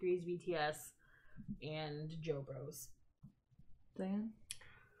 98 Degrees, BTS, and Joe Bros. Diane?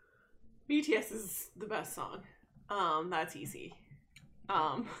 BTS is the best song. That's easy.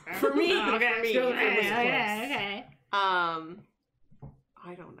 For me, for me, it was close. okay.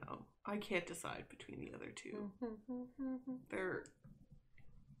 I don't know. I can't decide between the other two.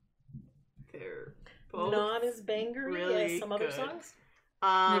 They're both Not as bangery really as some other good. songs.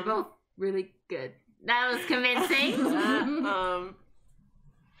 They're both really good. That was convincing.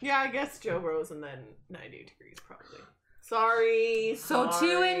 Yeah, I guess Joe Bros and then 98 Degrees probably. Sorry. So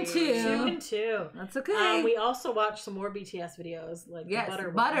 2 and 2. 2 and 2. That's okay. We also watched some more BTS videos, like yes, the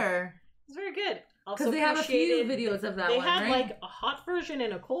butter. one. It's very good. Also Because they have a few appreciated- videos of that They one, had right? like a hot version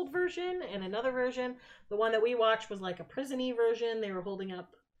and a cold version and another version. The one that we watched was like a prison-y version. They were holding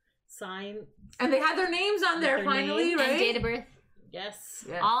up sign. And they had their names on there Their finally, names. right? And date of birth. Yes.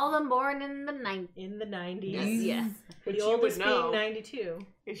 Yes. All of them born in the 90s. In the 90s. Yes. Yes. But The you would oldest know being 92.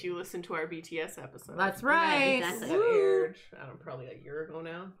 if you listen to our BTS episode. That's right. exactly. that Woo. aired, I don't know, probably a year ago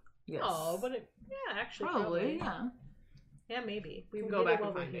now. Yes. Oh, but yeah, actually probably, yeah. Yeah, maybe. We can can go go back back and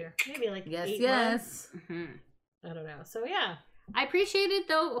over find here. Maybe like Yes, 8 yes. months. Mhm. I don't know. So yeah. I appreciate it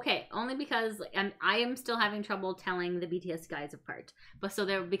though. Okay, only because like, I am still having trouble telling the BTS guys apart. But so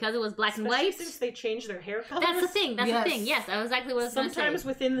there because it was black and Especially white. since they changed their hair colors. That's the thing. That's Yes. the thing. Yes, that was exactly what I was going to say. Sometimes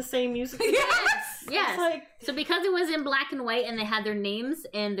within the same music. Yes. Yes. It's like So because it was in black and white and they had their names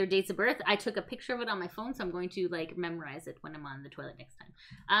and their dates of birth, I took a picture of it on my phone, so I'm going to like memorize it when I'm on the toilet next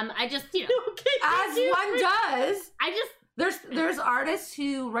time. I just okay. As one does. I just There's artists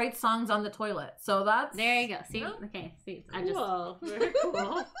who write songs on the toilet. So that's there you go. See, Oh. okay, see, I just Cool. Very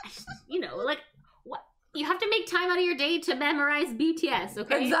cool. like what you have to make time out of your day to memorize BTS.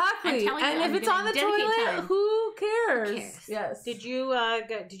 Okay, I'm Exactly. telling you, And I'm if it's gonna on the dedicate toilet, time. who cares? Who cares? Yes. Did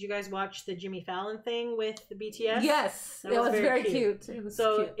you guys watch the Jimmy Fallon thing with the BTS? Yes. That It was was very very cute. It was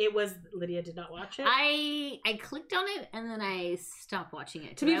So cute. it was Lydia did not watch it. I clicked on it and then I stopped watching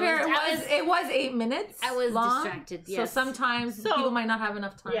it. To be I fair, was- it was 8 minutes. I was long, distracted, So yes. sometimes So- people might not have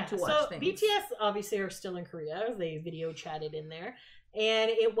enough time yeah. to watch So things. BTS obviously are still in Korea. They video chatted in there. and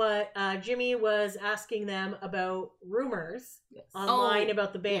it was Jimmy was asking them about rumors Yes. online Oh,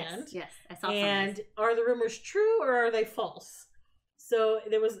 about the band. Yes, I saw some. And are the rumors true or are they false? So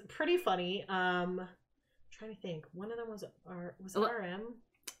it was pretty funny. Trying to think. One of them was RM.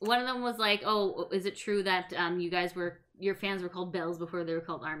 One of them was like, "Oh, is it true that your fans were called Bells before they were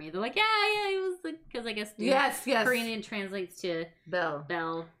called Army?" They're like, "Yeah, it was like because I guess Yes. Korean translates to Bell.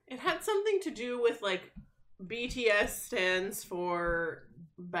 Bell." It had something to do with like BTS stands for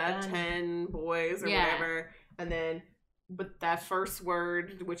Baten Boys or Yeah. whatever, and then but that first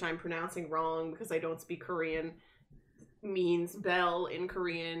word, which I'm pronouncing wrong because I don't speak Korean, means bell in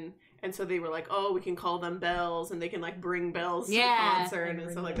Korean. And so they were like, "Oh, we can call them bells, and they can like bring bells to the Yeah. concert and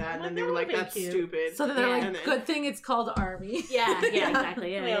Bring stuff like them. that." And Oh, then they that were like, would've been "That's cute. stupid." So they're like, And then- good thing it's called Army. Yeah, yeah,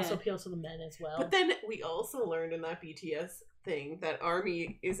 exactly. Yeah, And they yeah. also appeal to the men as well. But then we also learned in that BTS thing that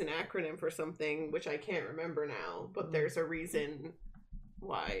Army is an acronym for something, which I can't remember now. But there's a reason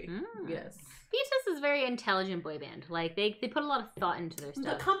why. Mm. Yes. BTS is a very intelligent boy band. Like they put a lot of thought into their The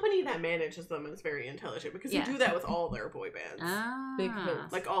stuff. company that manages them is very intelligent because Yeah. they do that with all their boy bands. Ah. Big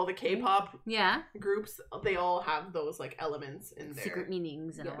hits. Like all the K-pop Yeah, groups, they all have those like elements in there. secret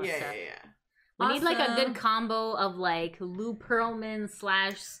meanings and all Yeah, that yeah, stuff. yeah. We need like a good Awesome. combo of like Lou Pearlman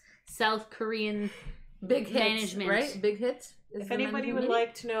 / South Korean. Big hits, Management. right? Big hits. Is if the anybody would management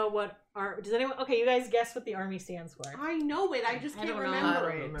like to know what does anyone? Okay, you guys guess what the Army stands for. I know it. I just I can't don't know. meeting? I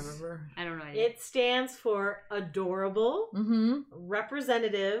remember don't it. remember. I don't know. Idea. It stands for adorable, Mm-hmm.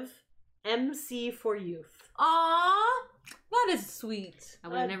 representative, MC for youth. Aww, that is sweet. I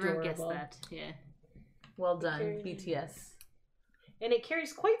would have never guessed adorable. that. Yeah. Well done, Okay. BTS. And it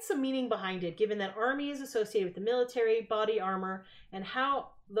carries quite some meaning behind it, given that Army is associated with the military, body armor, and how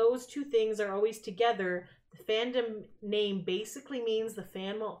those two things are always together. The fandom name basically means the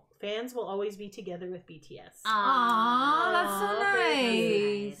fans will always be together with BTS. Aww, that's so Aw,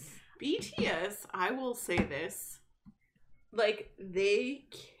 very nice. BTS, I will say this. Like, they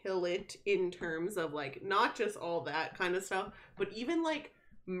kill it in terms of, like, not just all that kind of stuff, but even, like,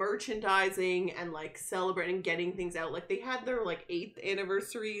 merchandising and, like, celebrating getting things out. Like, they had their, like, 8th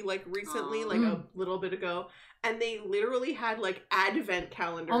anniversary, like, recently, Aw. like, a little bit ago. And they literally had, like, advent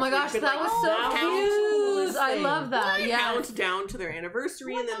calendars. Oh my where you gosh, could, that like, was so that was cute. the coolest I thing. love that. Yeah. count down to their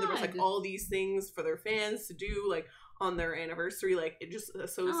anniversary, and then there was like God. all these things for their fans to do like on their anniversary, like it just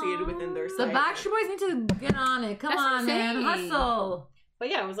associated within their Aw. The site. Backstreet Boys need to get on it. Come That's on, man. insane. Hustle. But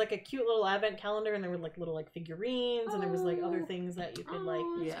yeah, it was like a cute little advent calendar, and there were like little like figurines, and there was like other Oh. things that you could Oh, like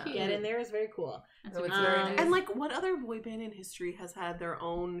that's Yeah. cute. get in there. It's very cool. That's Oh, it's really very Um, nice. And like, what other boy band in history has had their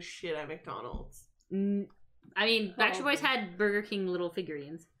own shit at McDonald's? I mean, Backstreet Boys Oh. had Burger King little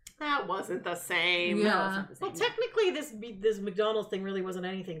figurines. That wasn't the same. Yeah. No, it's not the same. Well, technically, this McDonald's thing really wasn't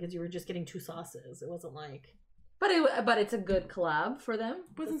anything because you were just getting 2 sauces. It wasn't like But it's a good collab for them.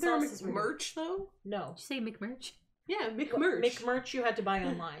 Wasn't The there sauces were- merch though? no. Did you say McMurch? Yeah, McMerch. McMerch you had to buy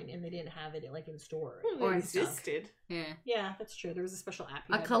online, and they didn't have it like in store. Or It in stock. existed. Yeah. Yeah, that's true. There was a special app.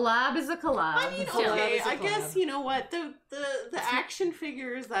 you A had. collab is a collab. I mean, collab okay, is a I guess collab. you know what the action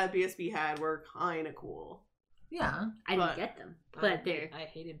figures that BSB had were kind of cool. Yeah. I But- didn't get them, but they're. I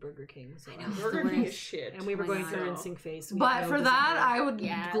hated Burger King. So I know. Burger the King is worst. shit. And we were Oh going my through God. NSYNC phase. so we But had no for that, discipline. I would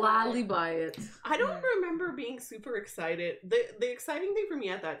Yeah. gladly buy it. I don't remember being super excited. The exciting thing for me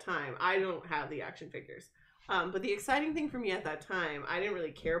at that time, I don't have the action figures. But the exciting thing for me at that time, I didn't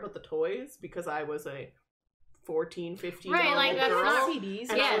really care about the toys because I was a 14, 15 Right, like, that's girl. not- CDs.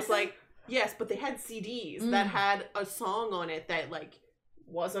 And I Yes. was like, yes, but they had CDs Mm. that had a song on it that like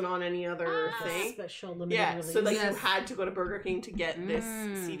wasn't on any other Ah. thing. Special limited Yeah, release. so like Yes. you had to go to Burger King to get this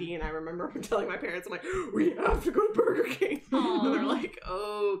Mm. CD, and I remember telling my parents, I'm like, we have to go to Burger King. And they're Aw. like,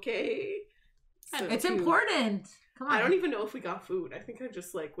 okay. So It's cute. important. Come on. I don't even know if we got food. I think I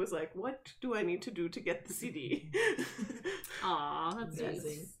just like was like, what do I need to do to get the CD? Aw, that's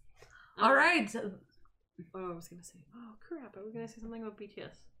Amazing. nice. All right. Oh, I was gonna say. Oh crap! I was gonna say something about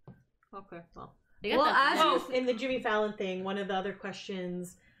BTS. Okay, well. They got Well, that. as Oh, in the Jimmy Fallon thing, one of the other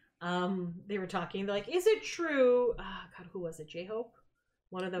questions, they were talking. They're like, "Is it true?" God, who was it? J-Hope.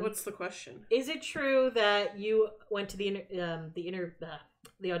 One of them. What's the question? Is it true that you went to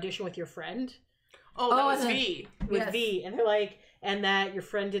the audition with your friend Oh, Oh, that was and then- V. with Yes. V, and they're like, and that your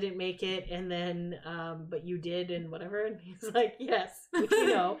friend didn't make it, and then but you did, and whatever. And he's like, yes, which we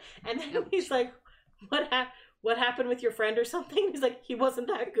know. And then he's like, what happened with your friend or something? He's like, he wasn't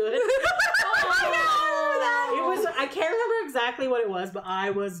that good. It was. I can't remember exactly what it was, but I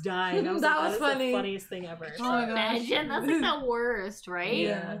was dying. I was That like, was that is funny. the funniest thing ever. Oh my gosh. Imagine that's like the worst, right?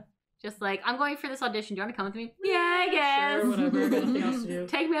 Yeah. Just like, I'm going for this audition. Do you want to come with me? Yeah, I guess. Sure, whatever. Got nothing else to do.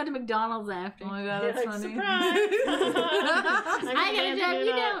 Take me out to McDonald's after. Oh my god, Yeah, that's like, funny. surprise! I got a job, you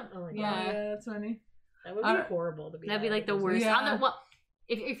don't. Oh my god. Yeah, that's funny. That would be horrible to be. That'd be that like the person. worst. Yeah. On the, well,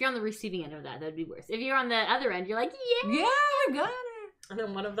 if you're on the receiving end of that, that'd be worse. If you're on the other end, you're like, yeah. Yeah, I got it. And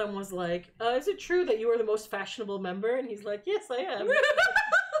then one of them was like, "Is it true that you are the most fashionable member?" And he's like, "Yes, I am."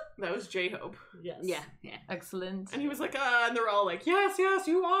 That was J-Hope. Yes. Yeah. Excellent. And he was like, and they're all like, yes,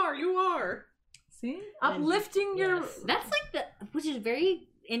 you are. See? Uplifting your... Yes. That's like which is very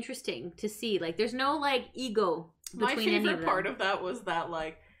interesting to see. Like, there's no like ego between My any of favorite them. part of that was that,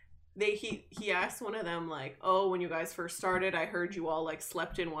 like, he asked one of them, like, oh, when you guys first started, I heard you all, like,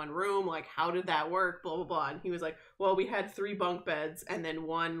 slept in one room. Like, how did that work? Blah, blah, blah. And he was like, well, we had 3 bunk beds and then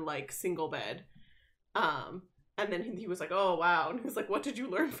 1, like, single bed. And then he was like, oh, wow. And he was like, what did you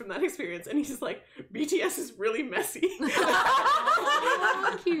learn from that experience? And he's just like, BTS is really messy.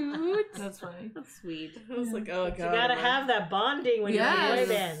 Oh, cute. That's funny. That's sweet. I was like, oh, God. You gotta have that bonding when you're in a Yes.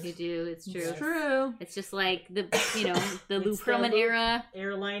 boy band. You do. It's true. It's true. It's just like the the Lou It's the Pearlman Lou- era.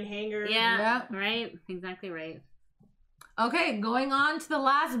 Airline hanger. Yeah. Right. Exactly right. Okay, going on to the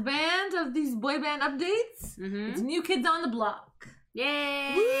last band of these boy band updates. Mm-hmm. It's New Kids on the Block.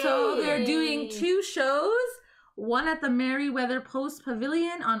 Yay! So they're doing 2 shows. One at the Merriweather Post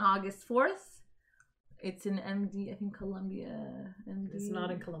Pavilion on August 4th. It's in MD, I think Columbia. MD. It's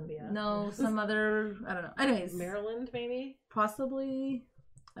not in Columbia. No, some other, I don't know. Anyways, Maryland, maybe. possibly,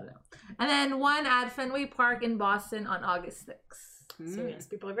 I don't know. And then one at Fenway Park in Boston on August 6th. So yes,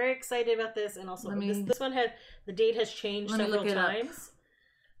 people are very excited about this, and also Let me- this one had the date has changed Let me several look it up. times.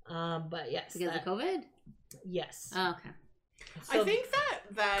 But yes, Because of COVID? yes. Oh, okay. I think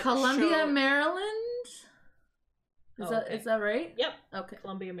that Columbia, show- Maryland? Is, Oh, that, okay. is that right? Yep, Okay,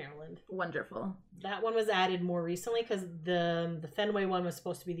 Columbia, Maryland. wonderful. That one was added more recently because the Fenway one was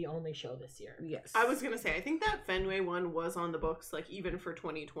supposed to be the only show this year. Yes. I was gonna say, I think that Fenway one was on the books, like, even for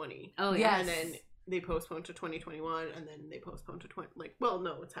 2020. Oh, Yeah. yeah. And then they postponed to 2021, and then they postponed to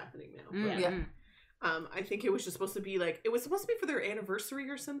no, it's happening now. Mm, But, Yeah. mm. I think it was just supposed to be, like, it was supposed to be for their anniversary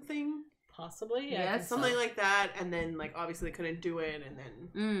or something. Possibly, Yes. I think so. Something like that, and then, like, obviously they couldn't do it, and then,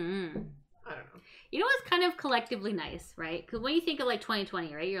 Mm-hmm. I don't know. You know what's kind of collectively nice, right? Because when you think of like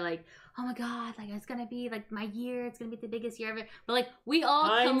 2020, right, you're like, oh my god, like it's gonna be like my year. It's gonna be the biggest year ever. But like we all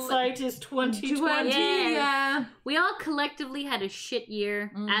Hindsight is 2020. Yes. Yeah. we all collectively had a shit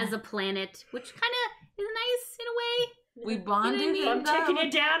year Mm. as a planet, which kind of is nice in a way. We bonded. mean? I'm taking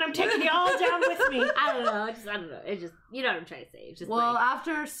it down. I'm taking you all down with me. I don't know. I don't know. It's just you know what I'm trying to say. It's just Well, like,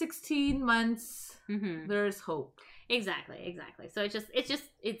 after 16 months, mhm. there's hope. Exactly. So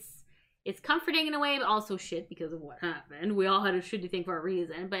it's comforting in a way, but also shit because of what happened. We all had a shitty thing for a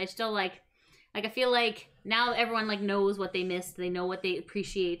reason, but it's still like I feel like now everyone like knows what they missed. They know what they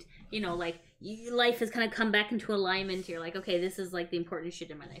appreciate. You know, like life has kind of come back into alignment. You're like, okay, this is like the important shit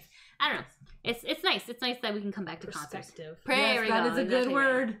in my life. I don't know. It's nice. It's nice that we can come back to concerts. Perspective. Yes, that is a good Exactly right.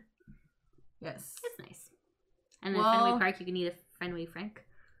 word. Yes. It's nice. And then Well- Fenway Park, you can eat a Fenway Frank.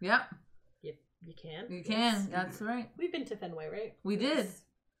 Yep. Yep, you can. You Yes. can. That's right. We've been to Fenway, right? We did.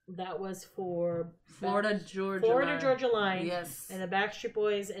 That was for Florida, Georgia. Florida line. Georgia Line. Yes. And the Backstreet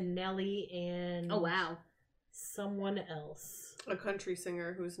Boys and Nelly and Oh wow! someone else. A country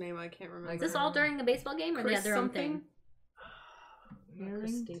singer whose name I can't remember. Is this all during a baseball game, or they Chris had their own something? thing? Chris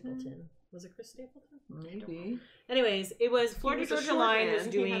Harrington? Stapleton. Was it Chris Stapleton? Maybe. Anyways, it was He Florida was a Georgia short Line man. was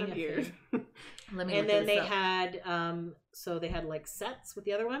He doing had a beard. thing. Let me And look then they this up. had so they had like sets with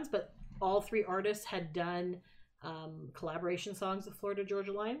the other ones, but all 3 artists had done collaboration songs with Florida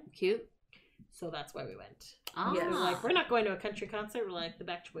Georgia Line. Cute. So that's why we went. Oh, Yes. They were like, we're not going to a country concert. We're like, the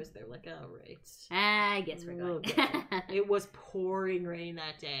Backstreet Boys. They were like, all right. I guess we're going. Okay. It was pouring rain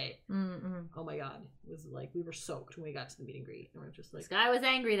that day. Mm-mm. Oh my god. It was like, we were soaked when we got to the meet and greet. And we're just like, Sky was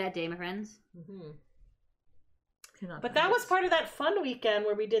angry that day, my friends. mhm. Cannot But find that was it. part of that fun weekend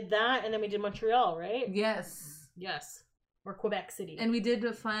where we did that and then we did Montreal, right? Yes. Yes. Or Quebec City. And we did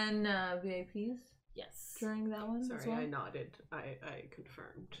a fun VIPs yes. during that one as Sorry, well. I nodded. I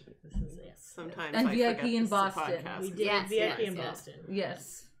confirmed. This is, yes. Sometimes And I VIP forget in this is a Boston. podcast. We did Yes, VIP yes, in yes. Boston.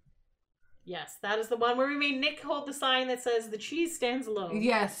 Yes. Yes, that is the one where we made Nick hold the sign that says the cheese stands alone.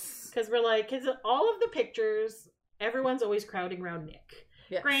 Yes. Because we're like, because all of the pictures, everyone's always crowding around Nick.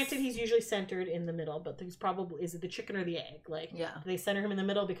 Yes. Granted, he's usually centered in the middle, but there's probably, is it the chicken or the egg? Like, Yeah. do they center him in the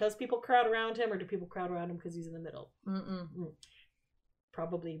middle because people crowd around him, or do people crowd around him because he's in the middle? Mm-mm.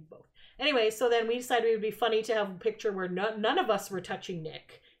 Probably both. Anyway, so then we decided it would be funny to have a picture where none of us were touching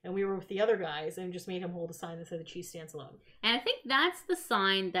Nick, and we were with the other guys, and just made him hold a sign that said the cheese stands alone. And I think that's the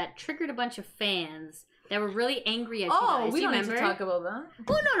sign that triggered a bunch of fans that were really angry at you Oh, guys. we Do you don't need to remember? talk about that.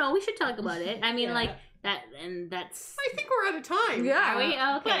 Oh no, we should talk about it. I mean, Yeah. like that, and that's. I think we're out of time. Yeah. Are we?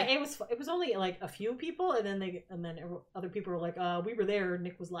 Oh, But okay. it was only like a few people, and then other people were like, we were there.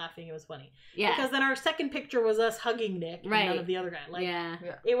 Nick was laughing. It was funny Yeah. because then our second picture was us hugging Nick, and none Right. of the other guy. Like, yeah.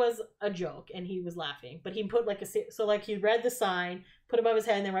 it was a joke, and he was laughing. But he put like like he read the sign, put above his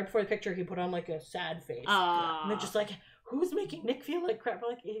head, and then right before the picture, he put on like a sad face, Aw. and they're just like, who's making Nick feel like crap? We're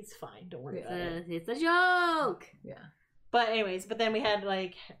like, it's fine, don't worry about it. It's a joke. Yeah. But anyways, then we had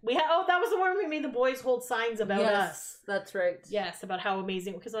that was the one we made the boys hold signs about us. That's right. Yes, about how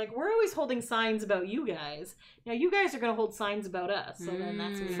amazing, because like we're always holding signs about you guys. Now you guys are going to hold signs about us. So then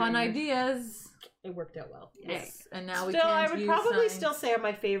that's what Fun ideas. it worked out well. Yes. And now we Still, can I would use probably signs. still say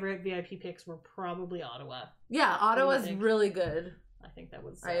my favorite VIP picks were probably Ottawa. Yeah, Ottawa's think? really good. I think that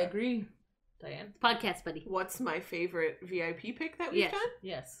was I agree. Diane. Podcast buddy. What's my favorite VIP pick that we've Yes. done?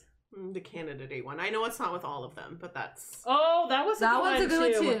 Yes. The Canada Day one. I know it's not with all of them, but that's... Oh, that was That one's a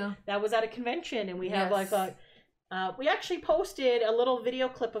good one too. That was at a convention, and we have Yes. like we actually posted a little video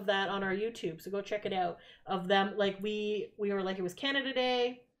clip of that on our YouTube, so go check it out. Of them, like we were like, it was Canada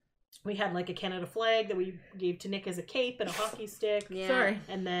Day. We had like a Canada flag that we gave to Nick as a cape and a hockey stick. Yeah. Sorry.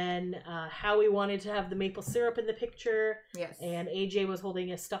 And then Howie wanted to have the maple syrup in the picture, Yes. and AJ was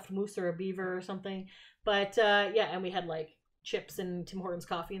holding a stuffed moose or a beaver or something. But yeah, and we had like chips and Tim Hortons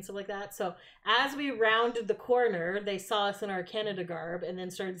coffee and stuff like that. So as we rounded the corner, they saw us in our Canada garb and then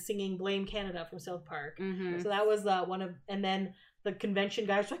started singing "Blame Canada" from South Park. Mm-hmm. So that was one of, and then the convention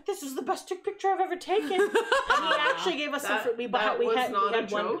guys were like, "This is the best picture I've ever taken." And he actually gave us That- some. We that was not a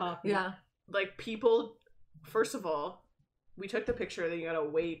had one joke. copy. Yeah. Like, people... First of all, we took the picture, then you gotta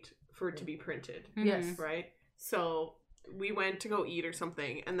wait for it to be printed, Yes. right? So... we went to go eat or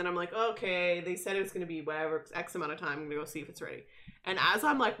something, and then I'm like, okay, they said it was going to be whatever, X amount of time, I'm going to go see if it's ready. And as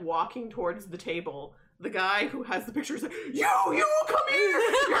I'm, like, walking towards the table, the guy who has the picture is like, you come here!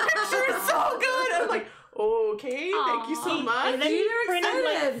 Your picture is so good! And I'm like, okay, thank you so Aw. much. And then he You're printed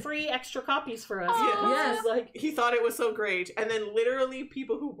like excited. free extra copies for us. Aw. Yes. It was like, He thought it was so great. And then literally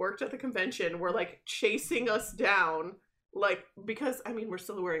people who worked at the convention were, like, chasing us down, like, because, I mean, we're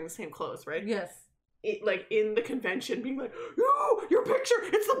still wearing the same clothes, right? Yes. Like in the convention being like, oh, your picture,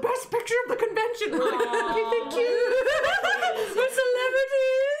 it's the best picture of the convention. We're like, okay, thank you. We're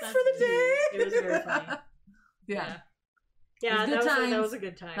celebrities for the day. It was very funny. Yeah. Yeah, It was good that times. was a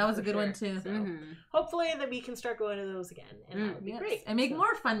good time. That was for a good sure. one too. So, Mm-hmm. hopefully that we can start going to those again, and that would be Yes. great. And make So,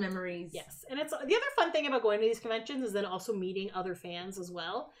 more fun memories. Yes, and it's the other fun thing about going to these conventions is then also meeting other fans as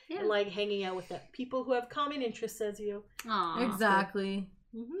well, Yeah. and like hanging out with the people who have common interests as you. Aw. Exactly.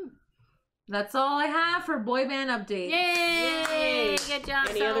 Mm-hmm. That's all I have for boy band updates. Yay! Good job,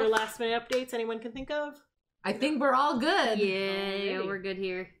 Any Soph. other last minute updates anyone can think of? I think we're all good. Yeah, Alrighty. we're good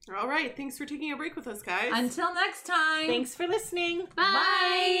here. All right, thanks for taking a break with us, guys. Until next time. Thanks for listening. Bye.